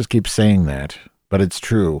 I can't just keep saying that, but it's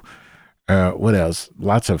true. What else?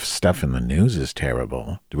 Lots of stuff in the news is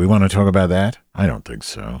terrible. Do we want to talk about that? I don't think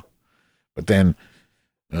so. But then,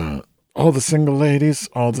 all the single ladies,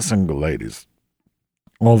 all the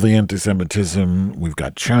anti-Semitism. We've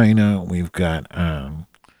got China. We've got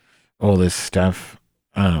all this stuff.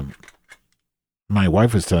 My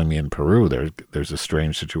wife was telling me in Peru there's a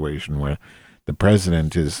strange situation where the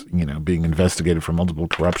president is, being investigated for multiple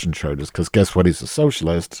corruption charges because guess what? He's a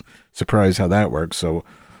socialist. Surprise how that works. So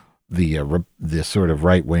the sort of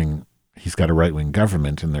right-wing, he's got a right-wing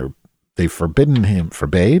government, and they've forbidden him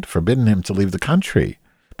to leave the country.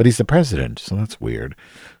 But he's the president, so that's weird.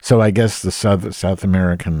 So I guess the South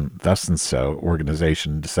American Thus and So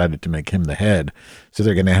organization decided to make him the head. So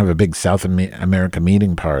they're going to have a big South America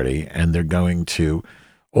meeting party, and they're going to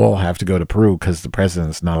all have to go to Peru because the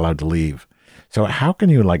president's not allowed to leave. So how can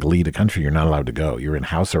you lead a country you're not allowed to go? You're in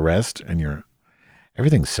house arrest, and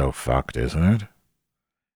everything's so fucked, isn't it?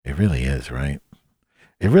 It really is, right?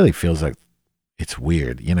 It really feels like it's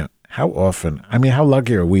weird. How often? I mean, how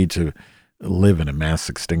lucky are we to live in a mass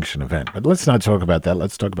extinction event? But let's not talk about that.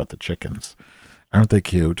 Let's talk about the chickens. Aren't they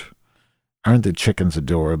cute? Aren't the chickens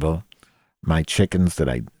adorable? My chickens that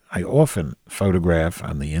I often photograph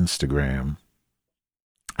on the Instagram.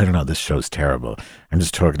 I don't know, this show's terrible. I'm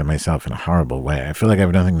just talking to myself in a horrible way. I feel like I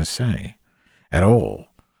have nothing to say at all.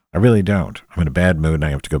 I really don't. I'm in a bad mood and I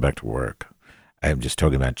have to go back to work. I'm just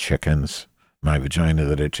talking about chickens, my vagina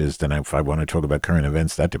that itches. Then if I want to talk about current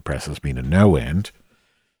events, that depresses me to no end.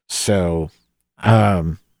 So,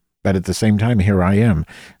 but at the same time, here I am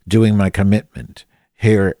doing my commitment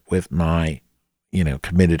here with my,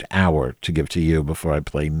 committed hour to give to you before I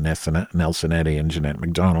play Nelson Eddy and Jeanette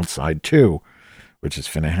McDonald side 2, which is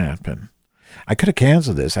finna happen. I could have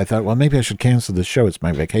canceled this. I thought, well, maybe I should cancel the show. It's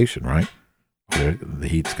my vacation, right? The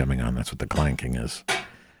heat's coming on. That's what the clanking is.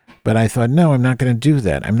 But I thought, no, I'm not going to do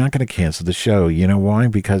that. I'm not going to cancel the show. You know why?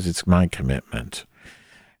 Because it's my commitment.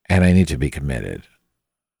 And I need to be committed.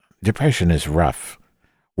 Depression is rough.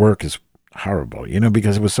 Work is horrible,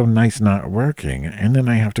 because it was so nice not working. And then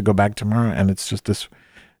I have to go back tomorrow, and it's just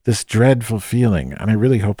this dreadful feeling. And I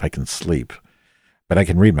really hope I can sleep. But I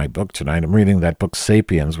can read my book tonight. I'm reading that book,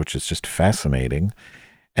 Sapiens, which is just fascinating.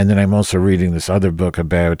 And then I'm also reading this other book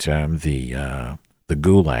about the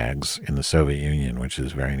gulags in the Soviet Union, which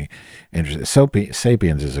is very interesting.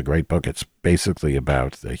 Sapiens is a great book. It's basically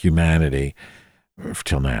about the humanity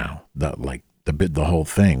till now, the whole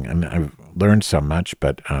thing. And I've learned so much,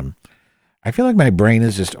 but I feel like my brain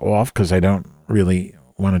is just off because I don't really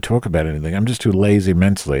want to talk about anything. I'm just too lazy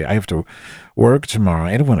mentally. I have to work tomorrow.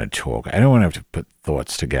 I don't want to talk. I don't want to have to put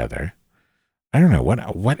thoughts together. I don't know.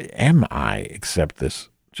 What am I except this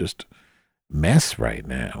just mess right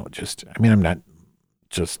now? I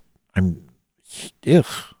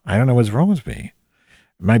don't know what's wrong with me.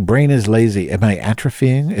 My brain is lazy. Am I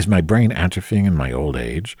atrophying? Is my brain atrophying in my old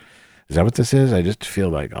age? Is that what this is? I just feel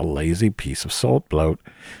like a lazy piece of salt bloat.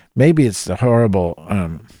 Maybe it's the horrible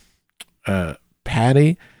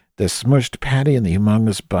patty, the smushed patty in the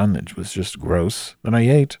humongous bun that was just gross that I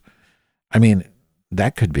ate. I mean,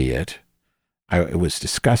 that could be it. It was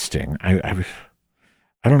disgusting. I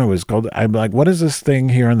don't know what it's called. I'm like, what is this thing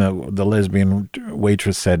here? And the lesbian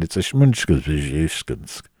waitress said it's a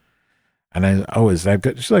schmunchkins. And is that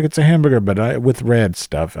good? She's like, it's a hamburger, but with red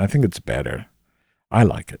stuff. I think it's better. I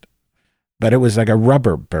like it. But it was like a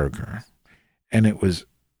rubber burger. And it was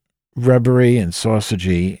rubbery and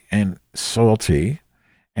sausagey and salty.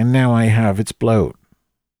 And now it's bloat.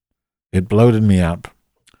 It bloated me up.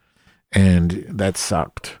 And that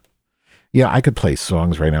sucked. Yeah, I could play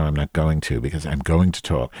songs right now. I'm not going to because I'm going to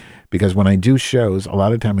talk. Because when I do shows, a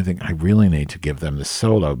lot of time I think I really need to give them the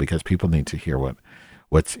solo because people need to hear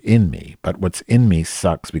what's in me. But what's in me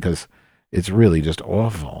sucks because it's really just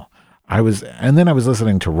awful. And then I was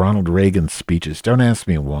listening to Ronald Reagan's speeches. Don't ask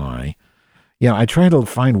me why. I try to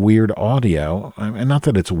find weird audio, and not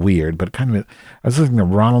that it's weird, but I was listening to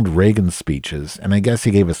Ronald Reagan's speeches, and I guess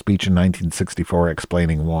he gave a speech in 1964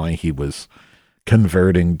 explaining why he was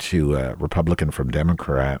converting to Republican from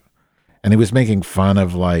Democrat. And he was making fun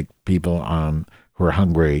of people who are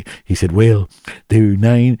hungry. He said, well,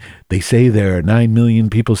 they say there are 9 million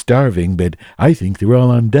people starving, but I think they're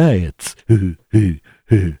all on diets. He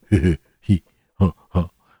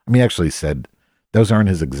actually said, those aren't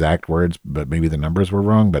his exact words, but maybe the numbers were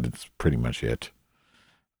wrong, but it's pretty much it.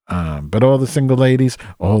 But all the single ladies,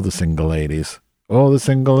 let's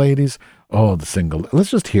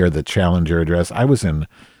just hear the Challenger address. I was in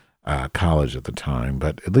college at the time,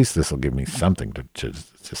 but at least this will give me something to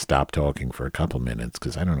stop talking for a couple minutes,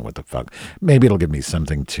 because I don't know what the fuck. Maybe it'll give me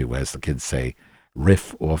something to, as the kids say,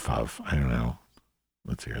 riff off of. I don't know.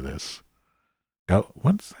 Let's hear this. Go.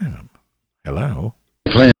 What's that? Hello?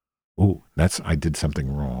 Ooh, I did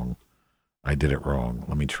something wrong. I did it wrong.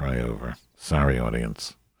 Let me try over. Sorry,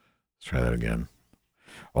 audience. Let's try that again.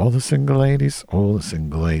 All the single ladies.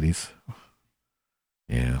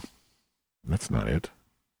 Yeah. That's not it.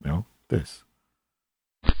 No, this.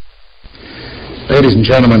 Ladies and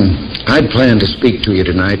gentlemen, I'd planned to speak to you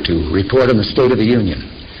tonight to report on the State of the Union.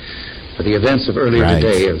 But the events of earlier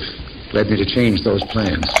today have led me to change those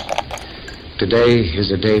plans. Today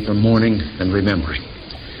is a day for mourning and remembering.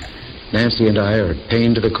 Nancy and I are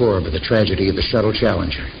pained to the core by the tragedy of the Shuttle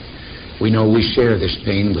Challenger. We know we share this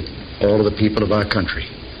pain with all of the people of our country.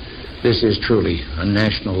 This is truly a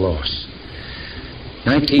national loss.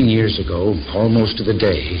 19 years ago, almost to the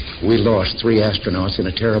day, we lost 3 astronauts in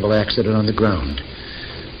a terrible accident on the ground.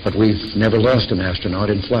 But we've never lost an astronaut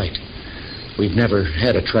in flight. We've never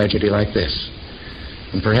had a tragedy like this.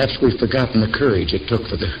 And perhaps we've forgotten the courage it took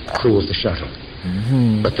for the crew of the shuttle.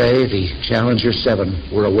 Mm-hmm. But they, the Challenger 7,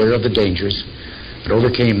 were aware of the dangers, but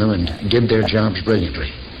overcame them and did their jobs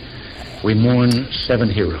brilliantly. We mourn 7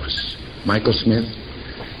 heroes: Michael Smith,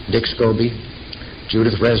 Dick Scobie,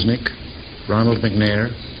 Judith Resnick, Ronald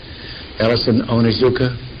McNair, Ellison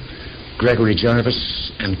Onizuka, Gregory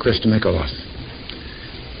Jarvis, and Krista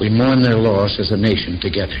McAuliffe. We mourn their loss as a nation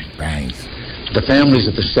together. Right. To the families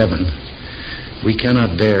of the 7, we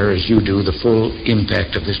cannot bear, as you do, the full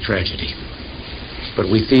impact of this tragedy. But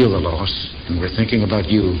we feel the loss, and we're thinking about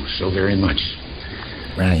you so very much.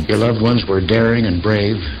 Right. Your loved ones were daring and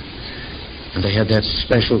brave, and they had that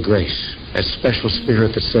special grace, that special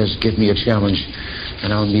spirit that says, give me a challenge,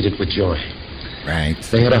 and I'll meet it with joy. Right.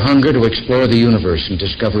 They had a hunger to explore the universe and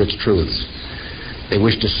discover its truths. They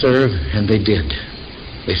wished to serve, and they did.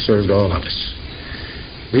 They served all of us.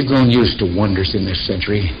 We've grown used to wonders in this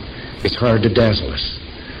century. It's hard to dazzle us.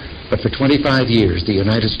 But for 25 years, the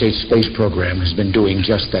United States space program has been doing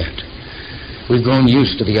just that. We've grown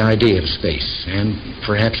used to the idea of space, and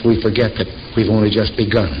perhaps we forget that we've only just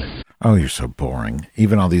begun. Oh, you're so boring.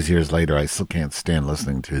 Even all these years later, I still can't stand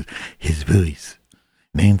listening to his voice.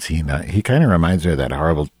 Nancy and I. He kind of reminds me of that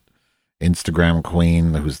horrible Instagram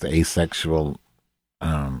queen who's the asexual,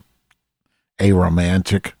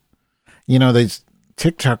 aromantic. You know, these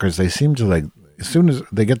TikTokers, they seem to like, as soon as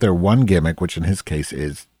they get their one gimmick, which in his case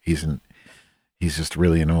is he's just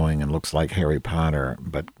really annoying and looks like Harry Potter,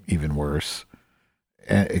 but even worse.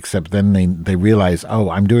 Except then they realize, oh,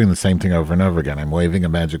 I'm doing the same thing over and over again. I'm waving a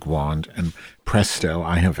magic wand, and presto,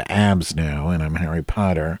 I have abs now, and I'm Harry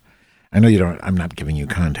Potter. I know you don't. I'm not giving you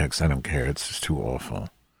context. I don't care. It's just too awful.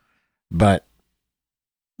 But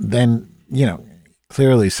then, you know,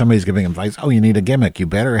 clearly somebody's giving advice. Oh, you need a gimmick. You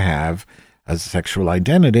better have a sexual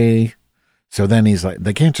identity. So then he's like,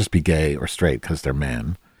 they can't just be gay or straight because they're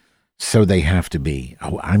men. So they have to be,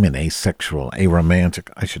 oh, I'm an asexual,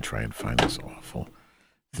 aromantic. I should try and find this awful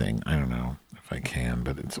thing. I don't know if I can,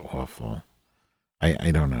 but it's awful.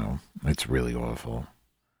 I don't know. It's really awful.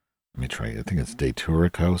 Let me try. I think it's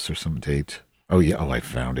Daturicos or some date. Oh, yeah. Oh, I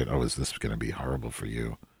found it. Oh, is this going to be horrible for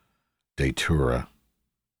you? Datura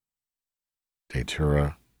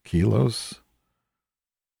kilos?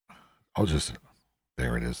 I'll just,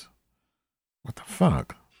 there it is. What the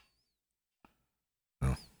fuck?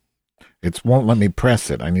 Oh. It won't let me press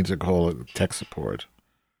it. I need to call it tech support.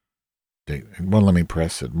 It won't let me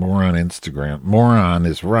press it. More on Instagram. Moron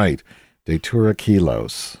is right. Datura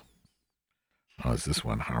kilos. Oh, is this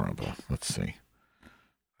one horrible? Let's see.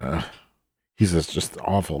 He's just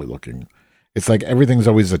awfully looking. It's like everything's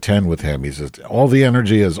always a 10 with him. He's just, all the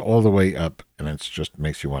energy is all the way up, and it just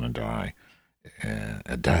makes you want to die.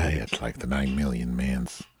 A diet like the 9 million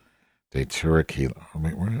mans. Datura kilo.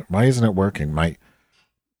 Why isn't it working? My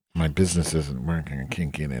business isn't working. I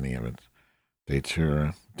can't get any of it.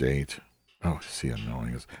 Datura, date. Oh, see how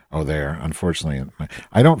annoying is. Oh, there. Unfortunately,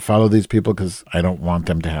 I don't follow these people because I don't want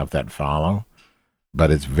them to have that follow. But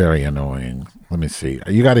it's very annoying. Let me see.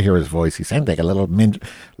 You got to hear his voice. He sounds like a little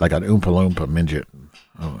like an Oompa Loompa midget.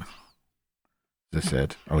 Oh, is this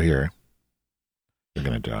it? Oh, here. You're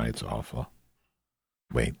going to die. It's awful.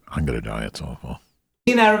 Wait, I'm going to die. It's awful.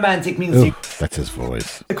 Being aromantic means that's his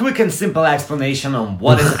voice. A quick and simple explanation on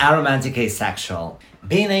what is aromantic asexual.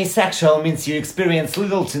 Being asexual means you experience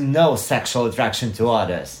little to no sexual attraction to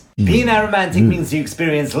others. Being aromantic means you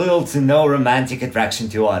experience little to no romantic attraction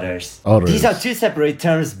to others. These are two separate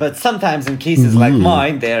terms, but sometimes in cases like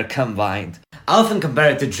mine, they are combined. I often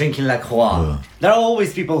compare it to drinking La Croix. There are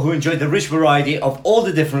always people who enjoy the rich variety of all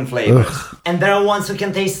the different flavors, and there are ones who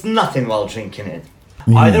can taste nothing while drinking it.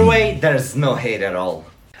 Either way, there's no hate at all.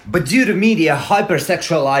 But due to media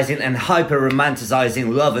hypersexualizing and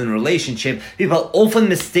hyper-romanticizing love and relationship, people often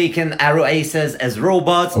mistaken aro aces as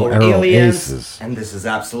robots or aliens. And this is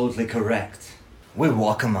absolutely correct. We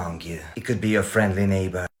walk among you. It could be your friendly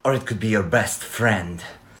neighbor, or it could be your best friend.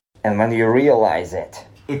 And when you realize it,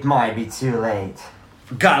 it might be too late.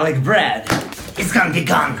 Garlic bread is gonna be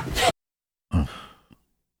gone.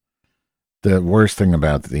 The worst thing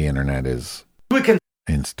about the internet is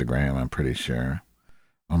Instagram, I'm pretty sure.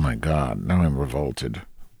 Oh my God, now I'm revolted.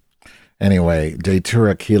 Anyway,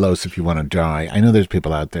 Datura Kilos if you want to die. I know there's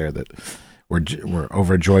people out there that were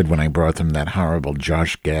overjoyed when I brought them that horrible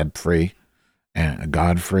Josh Godfrey, and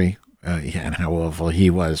how awful he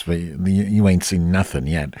was, but you ain't seen nothing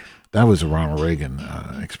yet. That was a Ronald Reagan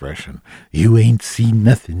expression. You ain't seen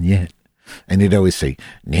nothing yet. And he'd always say,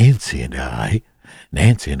 Nancy and I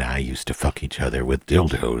used to fuck each other with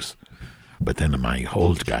dildos. But then my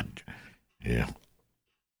holes got,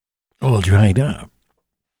 all dried up.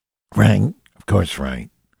 Right? Of course, right.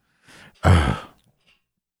 Wow,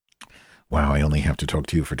 I only have to talk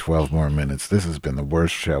to you for 12 more minutes. This has been the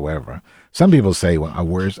worst show ever. Some people say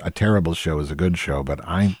a terrible show is a good show, but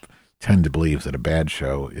I tend to believe that a bad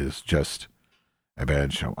show is just a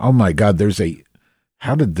bad show. Oh my God,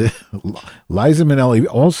 how did this, Liza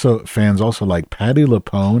Minnelli fans also like Patti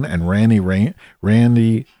LuPone and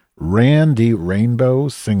Randy Rainbow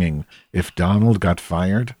singing If Donald Got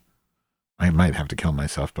Fired. I might have to kill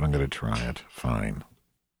myself, but I'm going to try it. Fine.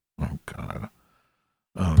 Oh, God.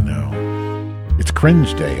 Oh, no. It's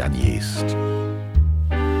cringe day on Yeast.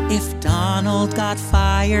 If Donald got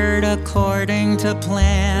fired according to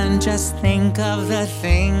plan, just think of the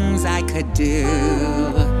things I could do.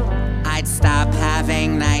 I'd stop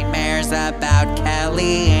having nightmares about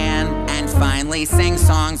Kellyanne and finally sing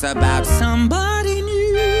songs about somebody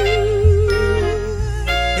new.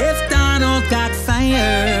 If Donald got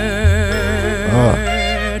fired. Oh,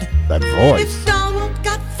 that voice. If Donald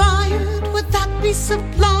got fired, would that be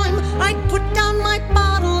sublime? I'd put down my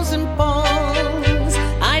bottles and balls.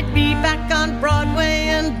 I'd be back on Broadway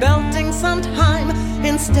and belting sometime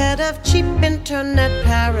instead of cheap internet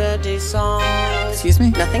parody songs. Excuse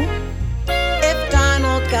me? Nothing? If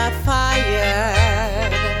Donald got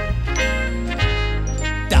fired.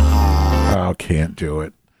 Oh, can't do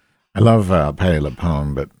it. I love Patti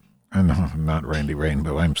LuPone, but not Randy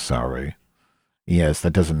Rainbow. I'm sorry. Yes,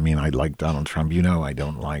 that doesn't mean I like Donald Trump. You know I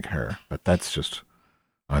don't like her, but that's just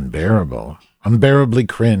unbearable. Unbearably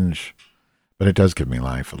cringe. But it does give me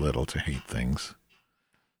life a little to hate things.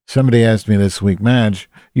 Somebody asked me this week, Madge,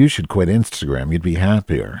 you should quit Instagram. You'd be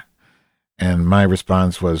happier. And my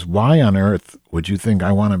response was, why on earth would you think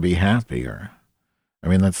I want to be happier? I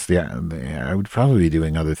mean, I would probably be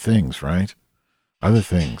doing other things, right? Other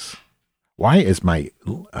things. Why is my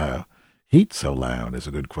heat so loud is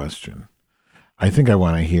a good question. I think I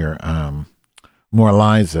want to hear more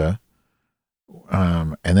Liza,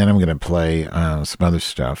 and then I'm going to play some other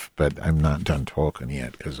stuff, but I'm not done talking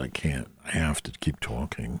yet because I can't. I have to keep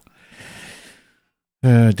talking.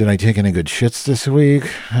 Did I take any good shits this week?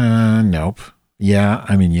 Nope. Yeah,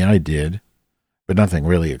 I did, but nothing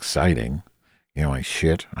really exciting. You know, I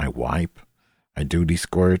shit, I wipe, I duty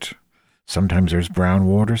squirt. Sometimes there's brown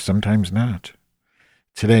water, sometimes not.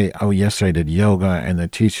 Today, yes, I did yoga, and the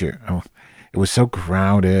teacher, it was so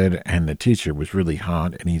crowded, and the teacher was really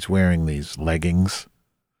hot, and he's wearing these leggings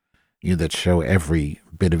that show every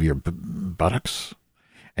bit of your buttocks.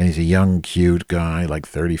 And he's a young, cute guy, like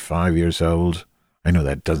 35 years old. I know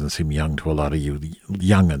that doesn't seem young to a lot of you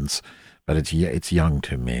young'uns, but it's young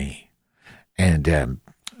to me. And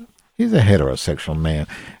he's a heterosexual man.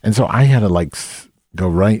 And so I had to,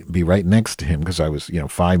 be right next to him because I was,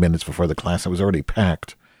 5 minutes before the class. I was already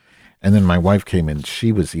packed. And then my wife came in.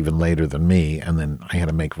 She was even later than me, and then I had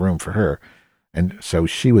to make room for her. And so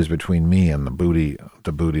she was between me and the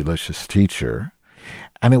bootylicious teacher.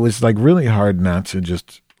 And it was really hard not to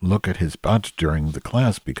just look at his butt during the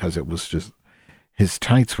class because it was just, his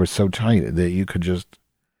tights were so tight that you could just,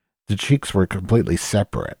 the cheeks were completely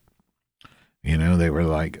separate. They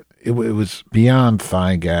were it was beyond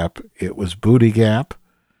thigh gap. It was booty gap.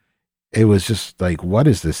 It was just what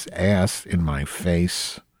is this ass in my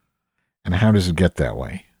face? And how does it get that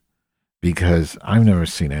way? Because I've never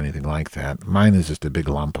seen anything like that. Mine is just a big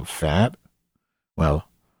lump of fat. Well,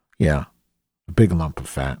 yeah, a big lump of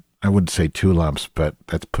fat. I would say 2 lumps, but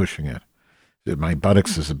that's pushing it. My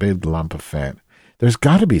buttocks is a big lump of fat. There's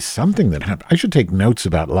got to be something that happened. I should take notes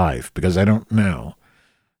about life because I don't know.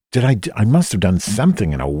 I must have done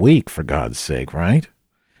something in a week, for God's sake, right?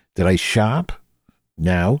 Did I shop?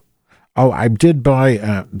 No. Oh, I did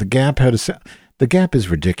buy, the Gap the Gap is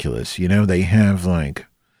ridiculous. You know, they have like,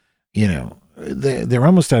 you know, they're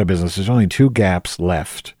almost out of business. There's only 2 Gaps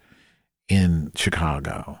left in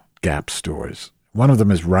Chicago, Gap stores. One of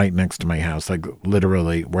them is right next to my house. Like,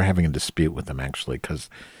 literally, we're having a dispute with them, actually, because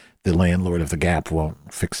the landlord of the Gap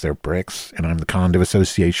won't fix their bricks, and I'm the condo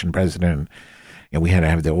association president, and we had to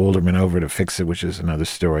have the alderman over to fix it, which is another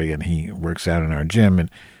story, and he works out in our gym,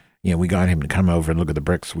 and, you know, we got him to come over and look at the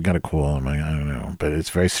bricks. We got to call him. I don't know, but it's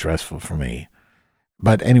very stressful for me.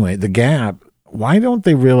 But anyway, the Gap, why don't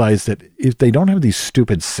they realize that if they don't have these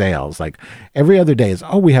stupid sales, like every other day is,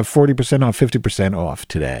 oh, we have 40% off, 50% off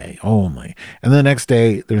today only. And the next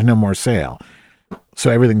day, there's no more sale. So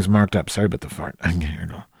everything's marked up. Sorry about the fart.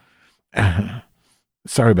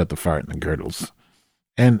 Sorry about the fart and the girdles.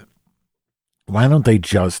 And why don't they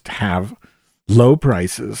just have low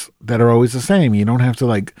prices that are always the same? You don't have to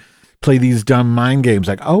like play these dumb mind games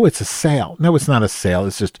like, oh, it's a sale. No, it's not a sale.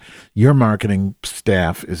 It's just your marketing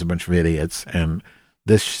staff is a bunch of idiots, and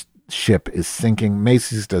this ship is sinking.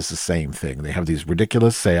 Macy's does the same thing. They have these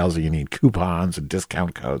ridiculous sales, and you need coupons and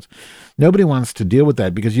discount codes. Nobody wants to deal with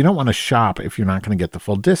that because you don't want to shop if you're not going to get the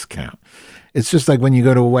full discount. It's just like when you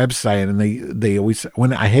go to a website and they always,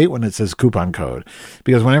 I hate when it says coupon code,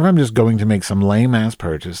 because whenever I'm just going to make some lame ass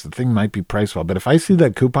purchase, the thing might be priced well, but if I see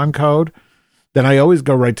that coupon code, then I always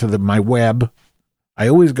go right to my web. I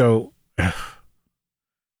always go,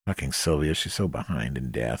 fucking Sylvia, she's so behind in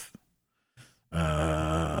death. She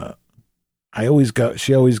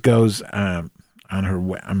always goes on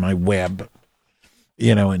my web,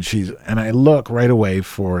 you know, and I look right away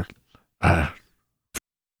for,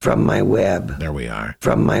 from my web. There we are.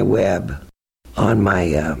 From my web. On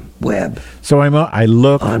my web. So I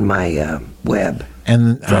look on my web.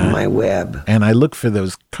 And from my web, and I look for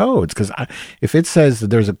those codes because if it says that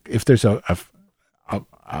there's a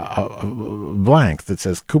blank that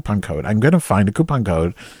says coupon code, I'm going to find a coupon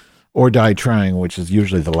code or die trying, which is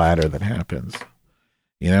usually the latter that happens.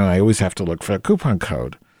 You know, I always have to look for a coupon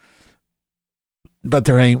code, but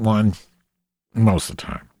there ain't one most of the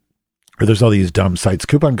time. Or there's all these dumb sites,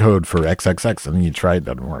 coupon code for XXX, and then you try it,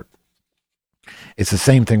 doesn't work. It's the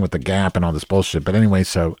same thing with the Gap and all this bullshit. But anyway,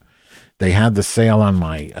 so they had the sale on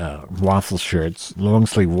my waffle shirts, long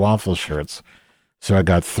sleeve waffle shirts. So I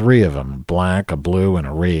got 3 of them, black, a blue, and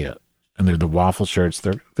a red. And they're the waffle shirts.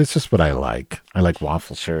 That's just what I like. I like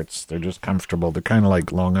waffle shirts. They're just comfortable. They're kind of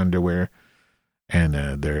like long underwear. And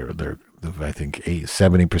they're I think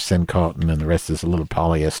 70% cotton, and the rest is a little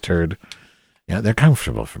polyester. Yeah, they're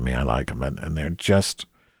comfortable for me. I like them. And they're just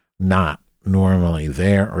not normally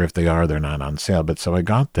there, or if they are, they're not on sale. But so I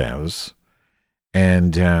got those.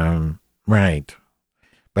 And, right.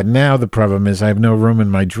 But now the problem is I have no room in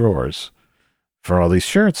my drawers for all these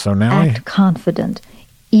shirts. So now Act confident,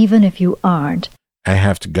 even if you aren't. I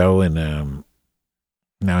have to go and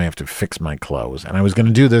now I have to fix my clothes. And I was going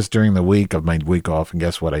to do this during the week of my week off, and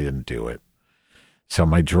guess what? I didn't do it. So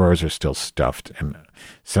my drawers are still stuffed. And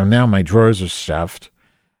so now my drawers are stuffed,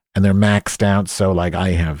 and they're maxed out. So like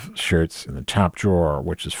I have shirts in the top drawer,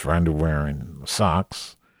 which is for underwear and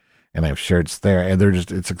socks. And I have shirts there, and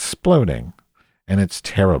it's exploding. And it's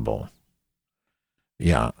terrible.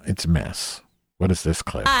 Yeah, it's a mess. What is this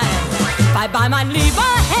clip? Bye-bye, mein lieber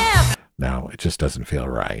Herr. No, it just doesn't feel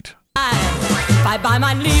right. Bye-bye,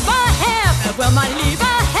 mein lieber Herr. Well, mein lieber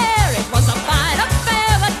Herr, it was a fine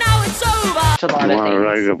affair, but now it's over. You want to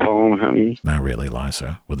write a poem, honey? Not really,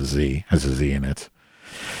 Liza, with a Z. Has a Z in it.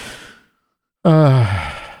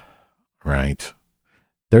 Right.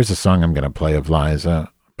 There's a song I'm going to play of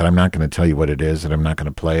Liza, but I'm not going to tell you what it is, and I'm not going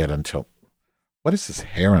to play it until... What is this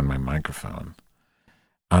hair on my microphone?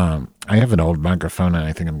 I have an old microphone, and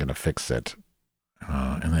I think I'm going to fix it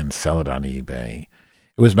and then sell it on eBay.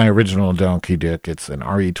 It was my original Donkey Dick. It's an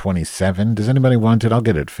RE27. Does anybody want it? I'll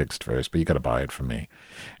get it fixed first, but you got to buy it from me.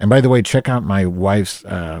 And by the way, check out my wife's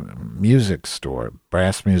music store,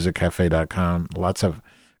 brassmusiccafe.com. Lots of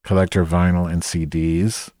collector vinyl and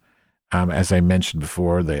CDs. As I mentioned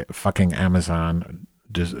before, the fucking Amazon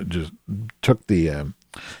just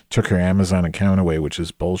took her Amazon account away, which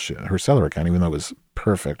is bullshit. Her seller account, even though it was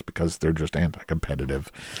perfect, because they're just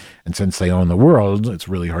anti-competitive. And since they own the world, it's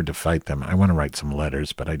really hard to fight them. I want to write some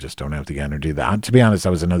letters, but I just don't have the energy. To be honest, that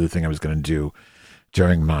was another thing I was going to do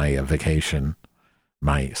during my vacation,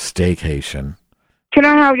 my staycation. Can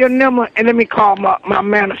I have your number and let me call my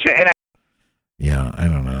manager? Yeah, I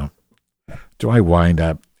don't know. Do I wind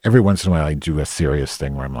up, every once in a while I do a serious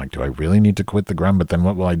thing where I'm like, do I really need to quit the grum? But then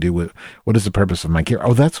what will I do with, what is the purpose of my care?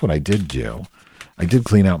 Oh, that's what I did do. I did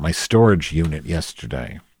clean out my storage unit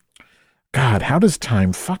yesterday. God, how does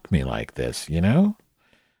time fuck me like this, you know?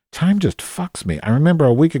 Time just fucks me. I remember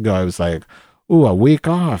a week ago I was like, ooh, a week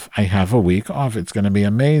off. I have a week off. It's going to be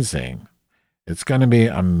amazing. It's going to be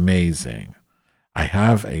amazing. I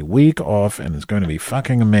have a week off and it's going to be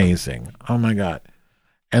fucking amazing. Oh my God.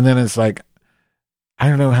 And then it's like, I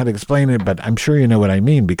don't know how to explain it, but I'm sure you know what I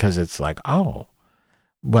mean, because it's like, oh,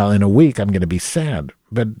 well, in a week I'm going to be sad.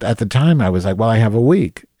 But at the time I was like, well, I have a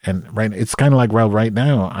week. And right, it's kind of like, well, right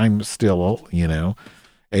now I'm still, you know,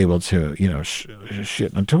 able to, you know,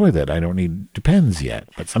 shit in a toilet. I don't need Depends yet,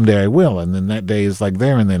 but someday I will. And then that day is like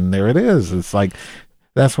there, and then there it is. It's like,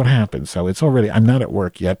 that's what happens. So it's already, I'm not at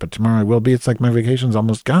work yet, but tomorrow I will be. It's like my vacation's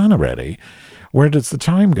almost gone already. Where does the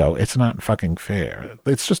time go? It's not fucking fair.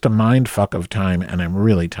 It's just a mind fuck of time, and I'm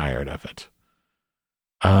really tired of it.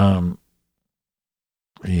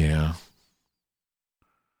 Yeah.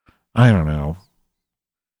 I don't know.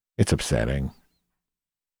 It's upsetting.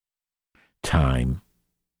 Time.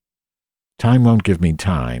 Time won't give me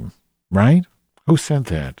time, right? Who said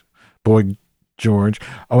that? Boy George.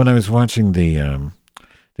 Oh, when I was watching the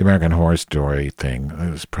American Horror Story thing,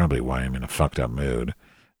 that was probably why I'm in a fucked up mood.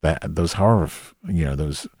 That those horror, you know,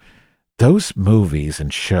 those movies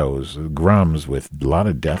and shows, grums with a lot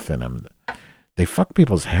of death in them, they fuck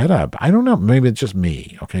people's head up. I don't know. Maybe it's just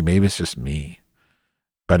me. Okay, maybe it's just me.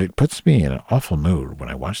 But it puts me in an awful mood when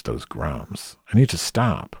I watch those grums. I need to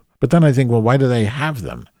stop. But then I think, well, why do they have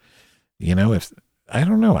them? You know, if I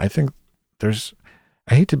don't know. I think there's.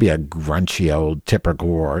 I hate to be a grunchy old Tipper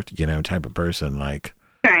Gore, you know, type of person like,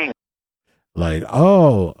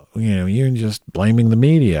 oh, you know, you're just blaming the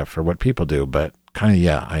media for what people do. But kind of,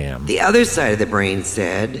 yeah, I am. The other side of the brain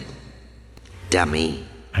said, dummy.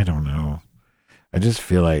 I don't know. I just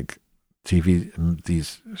feel like TV,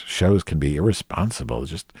 these shows can be irresponsible,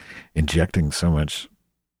 just injecting so much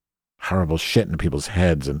horrible shit into people's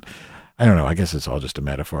heads. And I don't know, I guess it's all just a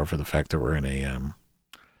metaphor for the fact that we're in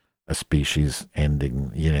a species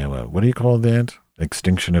ending, you know, what do you call that?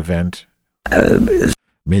 Extinction event?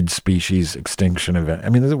 Mid-species extinction event. I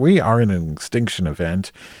mean, we are in an extinction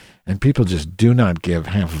event, and people just do not give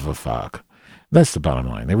half of a fuck. That's the bottom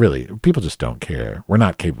line. People just don't care. We're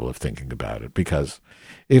not capable of thinking about it, because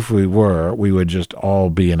if we were, we would just all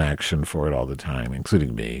be in action for it all the time,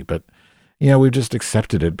 including me. But, you know, we've just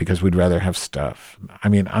accepted it because we'd rather have stuff. I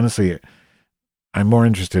mean, honestly, I'm more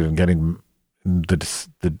interested in getting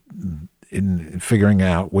in figuring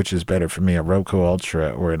out which is better for me, a Roku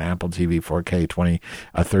Ultra or an Apple TV 4K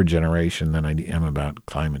a third generation, than I am about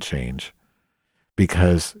climate change.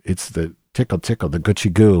 Because it's the tickle, the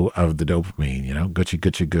Gucci goo of the dopamine, you know, Gucci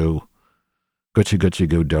goo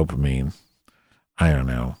dopamine. I don't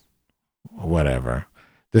know. Whatever.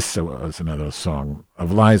 This was another song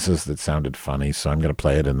of Liza's that sounded funny, so I'm going to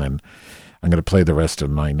play it, and then I'm going to play the rest of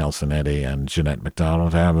my Nelson Eddy and Jeanette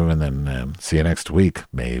MacDonald album, and then see you next week,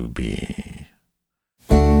 maybe.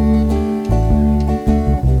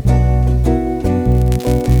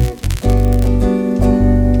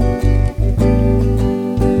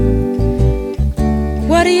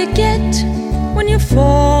 What do you get when you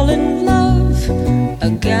fall in love? A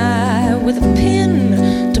guy with a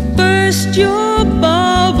pin to burst your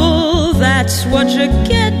bubble. That's what you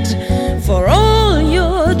get for all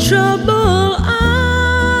your trouble.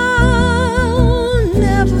 I'll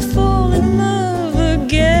never fall in love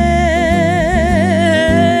again.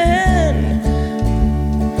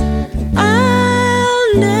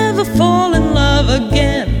 I'll never fall in love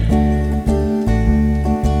again.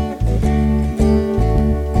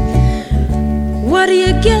 What do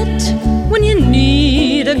you get when you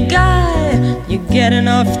need a guy? You get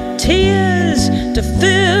enough tears to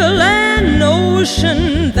fill an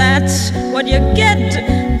ocean. That's what you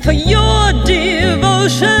get for your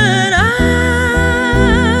devotion.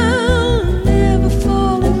 I'll never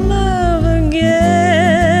fall in love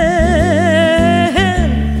again.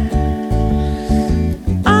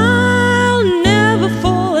 I'll never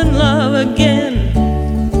fall in love again.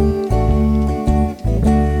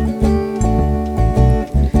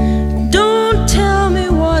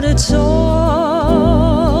 It's all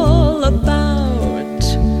about,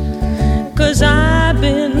 'cause I've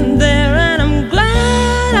been there and I'm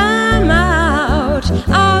glad I'm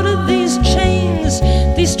out of these chains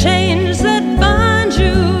that bind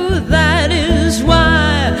you. That is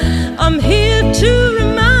why I'm here to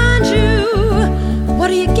remind you. What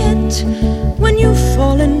do you get when you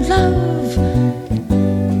fall in love?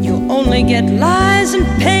 You only get lies and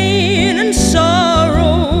pain and sorrow.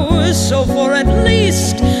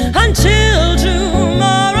 least until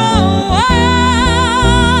tomorrow.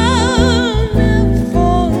 I'll never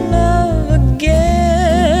fall in love again.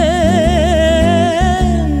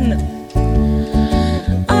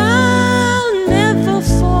 I'll never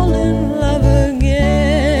fall in love again.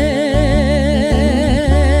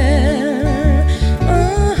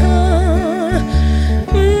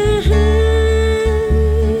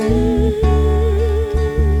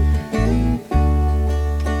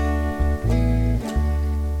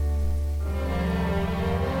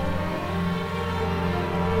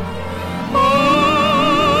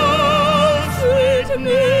 Sweet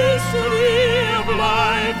mystery of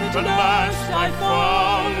life, at last I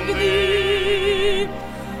found thee.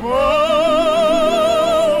 Oh,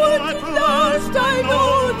 at last I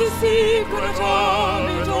know the secret of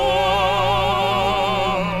it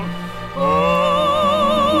all.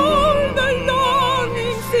 Oh, the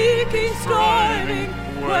longing, seeking, striving,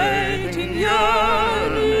 waiting,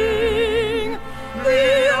 yearning, the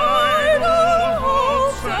idle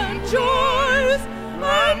hopes and joys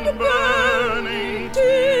and burning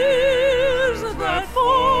tears that fall.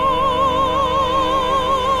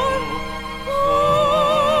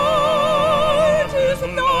 Oh, it is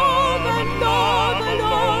love and love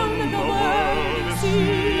alone the world is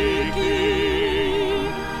seeking.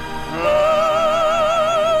 Oh,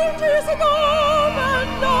 it is love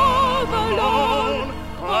and love alone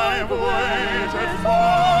I've waited for.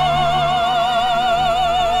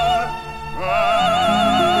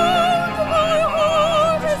 And my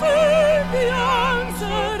heart is in the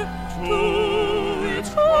answer to its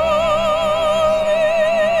calling.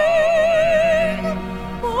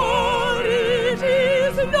 For it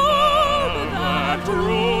is love that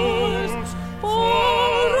rules forevermore.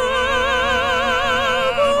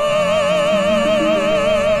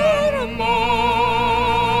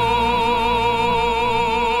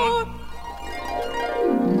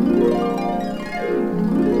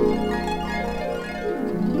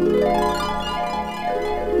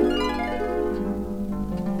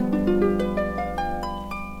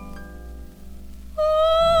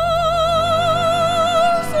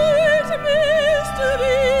 Sweet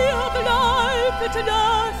mystery of life, at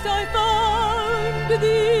last I found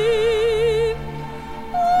thee.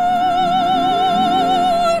 Oh,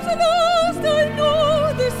 at last I know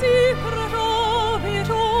the secret of it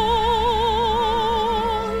all.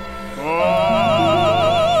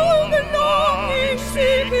 Oh, the longing,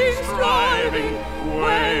 seeking, striving,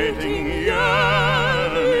 waiting,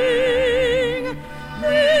 yearning,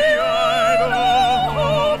 the idle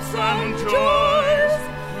hopes and joys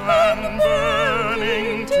and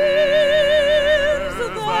burning tears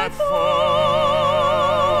that fall.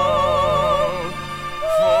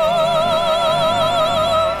 For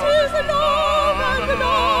it is love and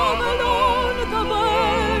love alone the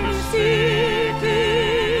world is seeking.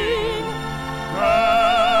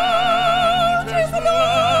 It is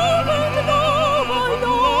love and love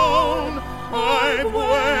alone I've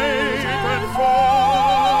waited for.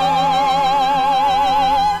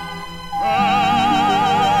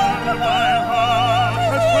 And my heart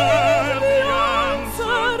has heard the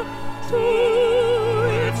answer to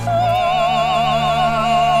its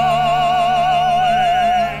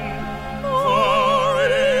calling. For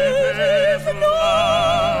it is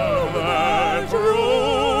love that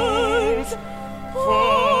rules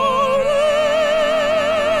forevermore.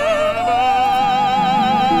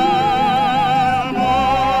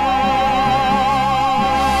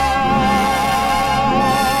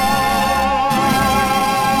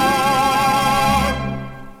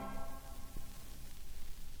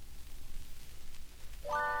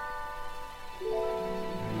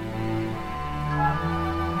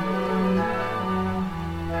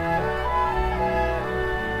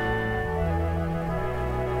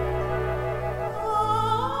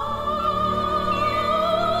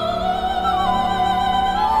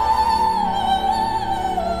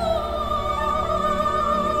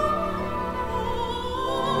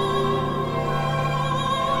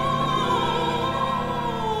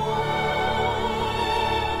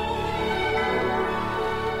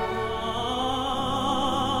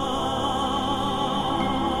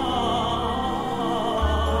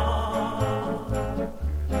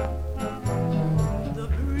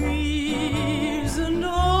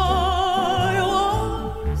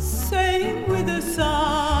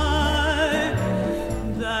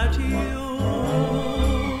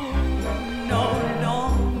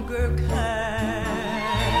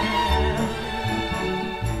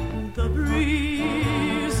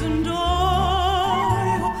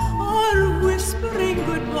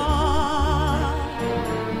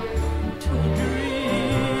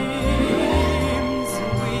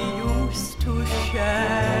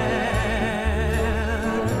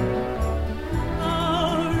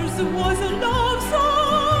 was a love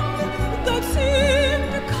song that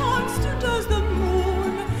seemed constant as the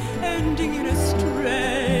moon, ending in a strange,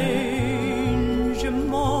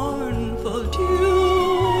 mournful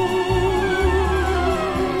tune.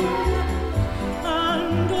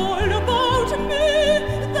 And all about me,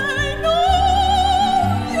 they know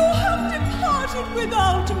you have departed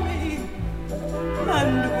without me,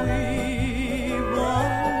 and we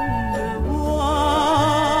wonder why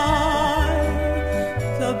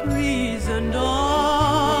the breeze and I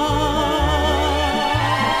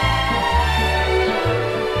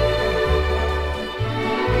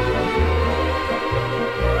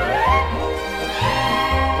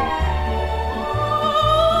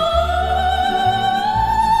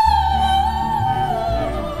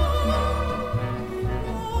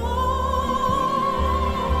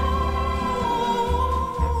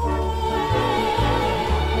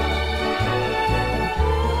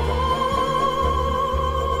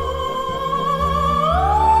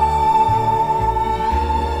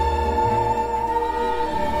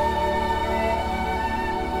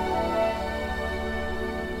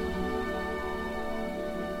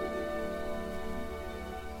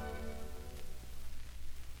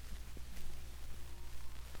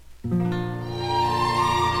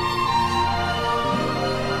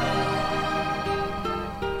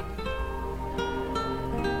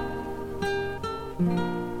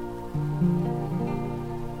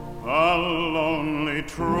A lonely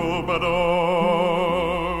troubadour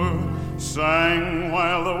sang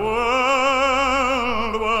while the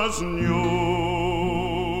world was new.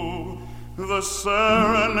 The serenade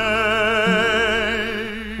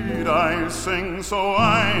I sing so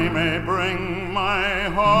I may bring my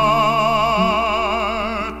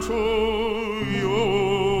heart to you.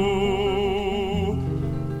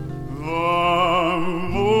 The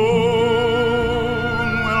moon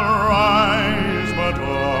will rise, but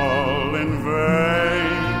all in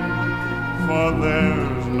vain, for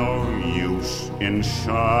there's no use in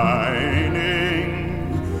shining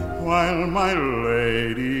while my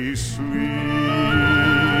lady sleeps.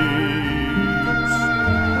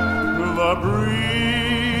 The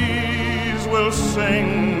breeze will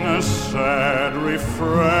sing a sad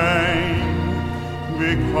refrain,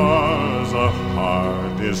 because a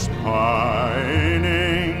heart is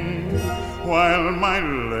pining while my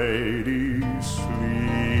lady sleeps.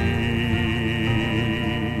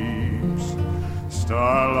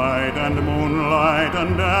 Starlight and moonlight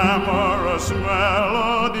and amorous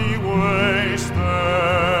melody wasted.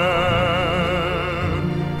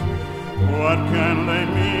 What can they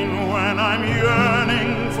mean when I'm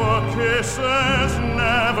yearning for kisses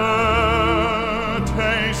never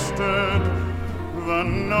tasted? The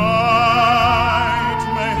night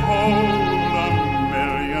may hold a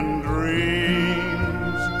million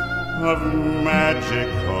dreams of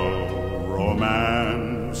magical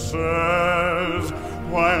romances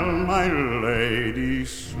while my lady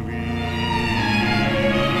sleeps.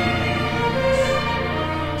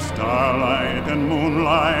 Starlight and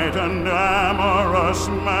moonlight and amorous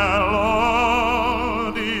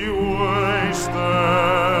melody wasted.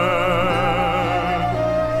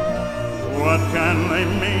 What can they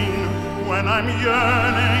mean when I'm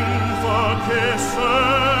yearning for kisses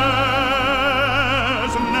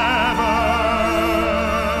never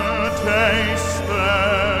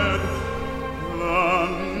tasted? The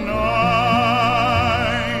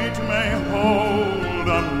night may hold a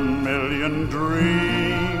million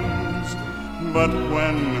dreams, but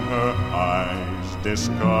when her eyes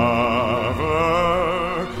discover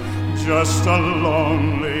just a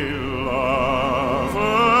lonely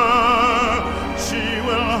lover, she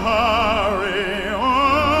will hurry on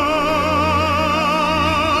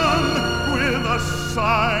with a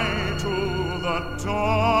sigh to the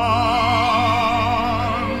dawn,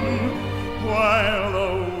 while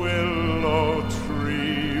the willow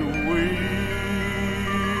tree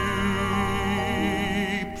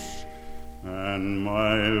weeps and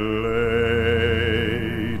my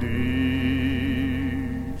lady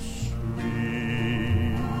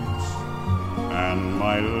sleeps, and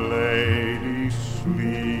my lady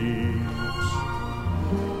sleeps,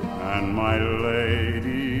 and my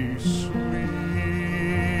lady sleeps.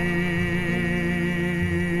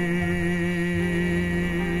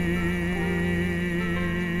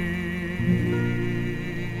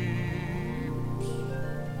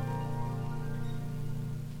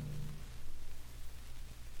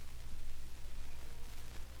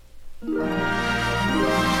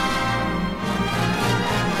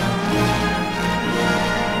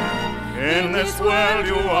 In this world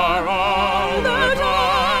you are all that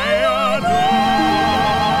I adore.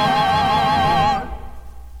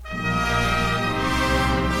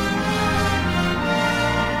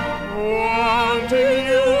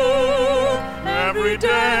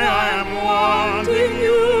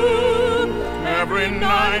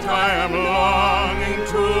 Tonight I am longing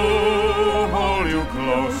to hold you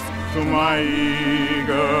close to my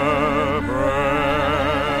eager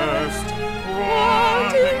breast,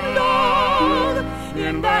 wanting love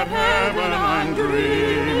in that heaven I'm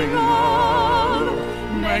dreaming of,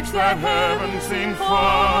 makes that heaven seem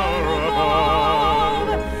far above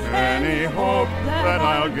any hope that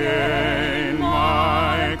I'll gain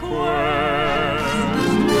my quest.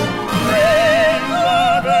 Dreams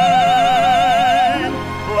are vain,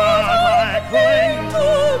 but I cling to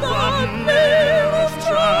the merest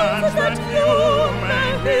chance that you may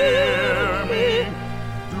hear me.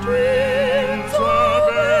 Dreams are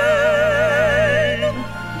vain,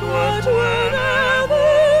 but whenever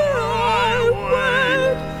I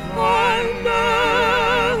wake, I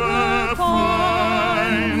never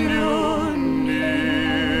find you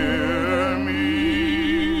near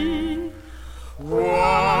me.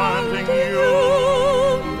 Wanting you,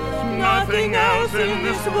 nothing else in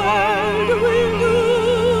this world will do.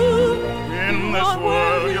 In this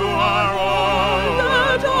world you are all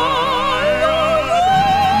that I adore.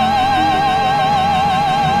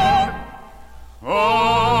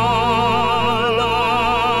 All I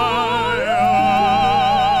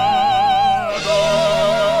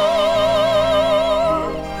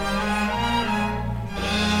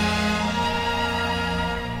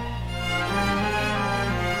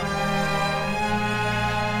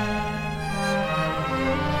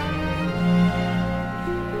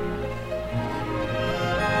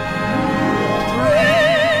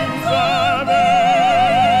Dreams are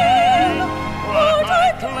vain, but I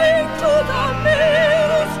cling to the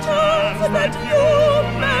merest chance that you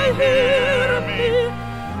may hear me.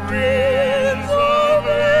 Dreams are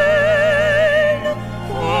vain,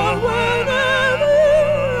 for whenever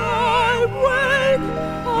I wake,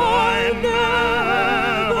 I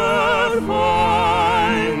never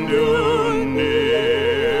find you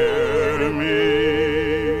near me.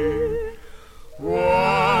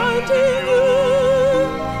 Wanting you,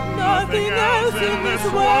 nothing else in this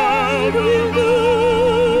world will do.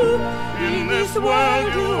 In this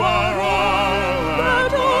world you are all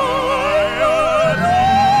that I adore.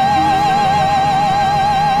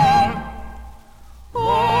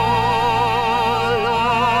 All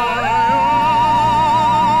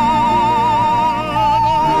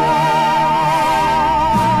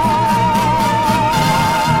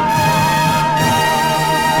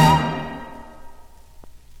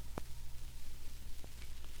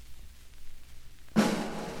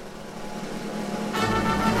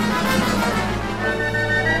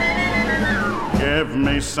Give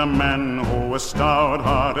me some men who are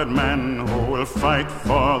stout-hearted men who will fight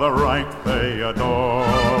for the right they adore.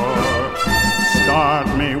 Start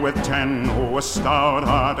me with 10 who are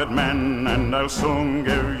stout-hearted men, and I'll soon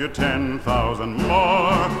give you 10,000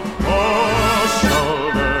 more. Oh,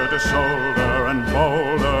 shoulder to shoulder and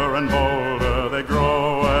bolder they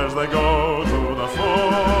grow as they go to the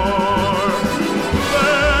fore.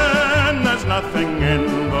 Then there's nothing in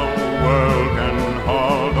the world can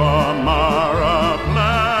hold or mar a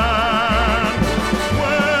plan.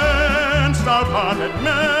 When stout-hearted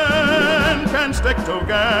men can stick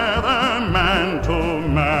together, man to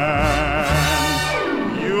man.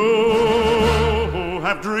 You who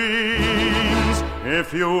have dreams,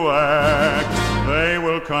 if you act, they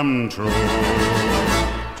will come true.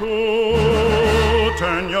 To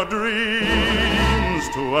turn your dreams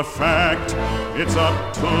to a fact, it's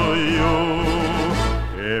up to you.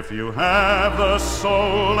 If you have the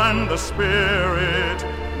soul and the spirit,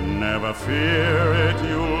 never fear it,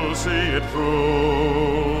 you'll see it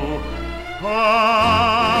through.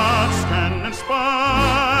 Hearts can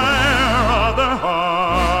inspire other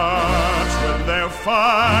hearts with their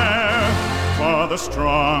fire, for the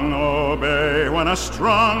strong obey when a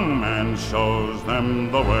strong man shows them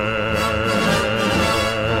the way.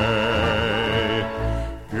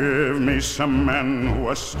 Give me some men who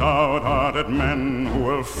are stout-hearted men who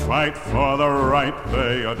will fight for the right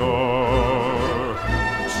they adore.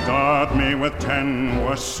 Start me with 10 who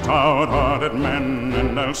are stout-hearted men,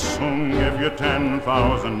 and I'll soon give you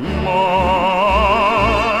 10,000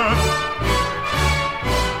 more.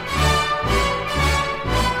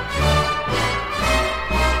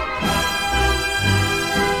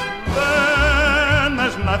 Then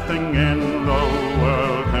there's nothing in the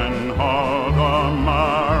world can hold or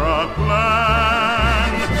mar a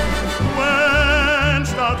plan. When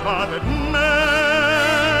stout-hearted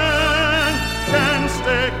men can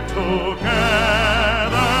stick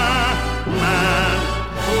together, man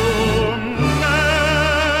to man.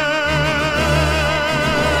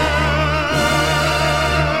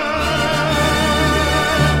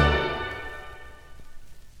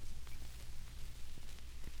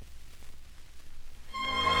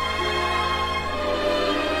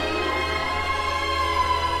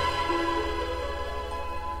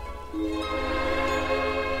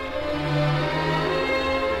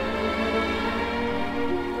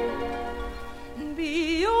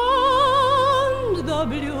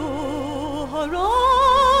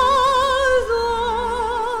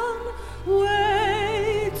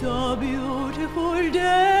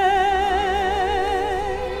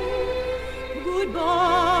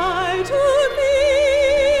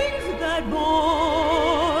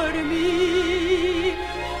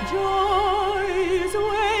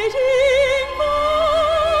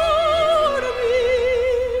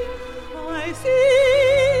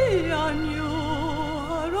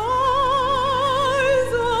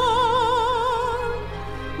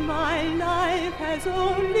 My life has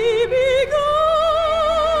only begun.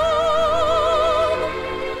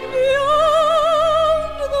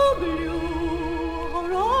 Beyond the blue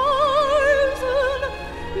horizon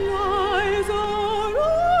lies a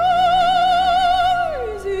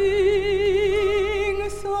rising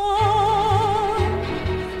sun.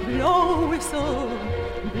 Blow whistle,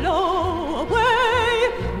 blow away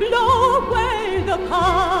the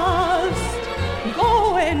past. Go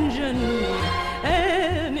engine,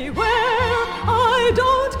 anywhere, I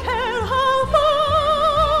don't care how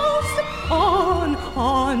fast.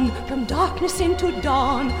 On, from darkness into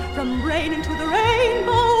dawn, from rain into the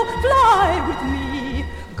rainbow, fly with me.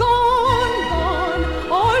 Gone,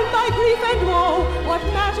 all my grief and woe, what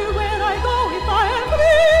matter where I go if I am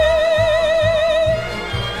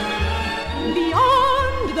free?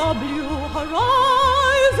 Beyond the blue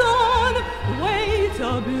horizon waits a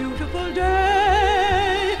beautiful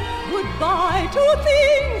day. Goodbye to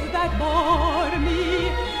things that bore me.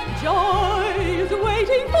 Joy is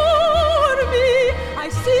waiting for me. I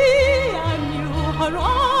see a new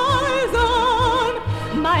horizon.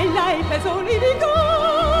 My life has only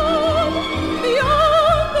begun.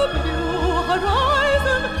 Beyond the blue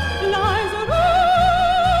horizon lies a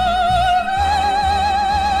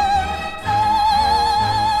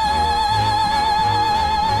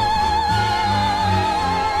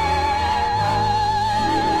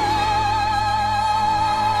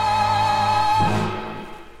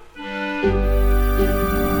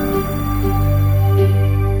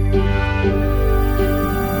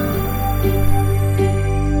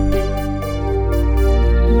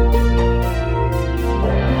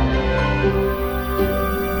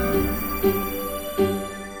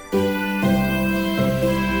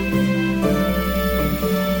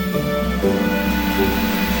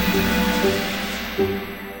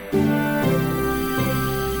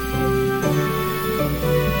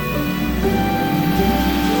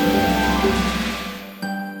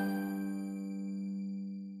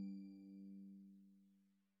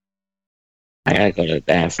I gotta go to the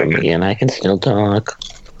bathroom again. I can still talk.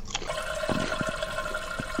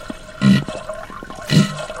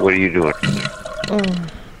 What are you doing?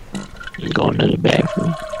 I'm going to the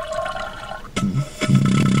bathroom.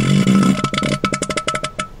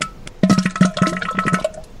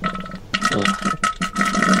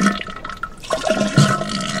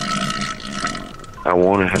 I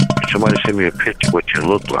want to have somebody send me a picture of what you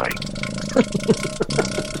look like.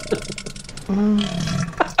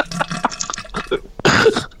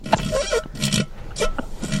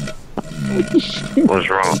 What's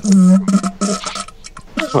wrong?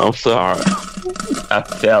 I'm sorry. I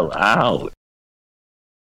fell out.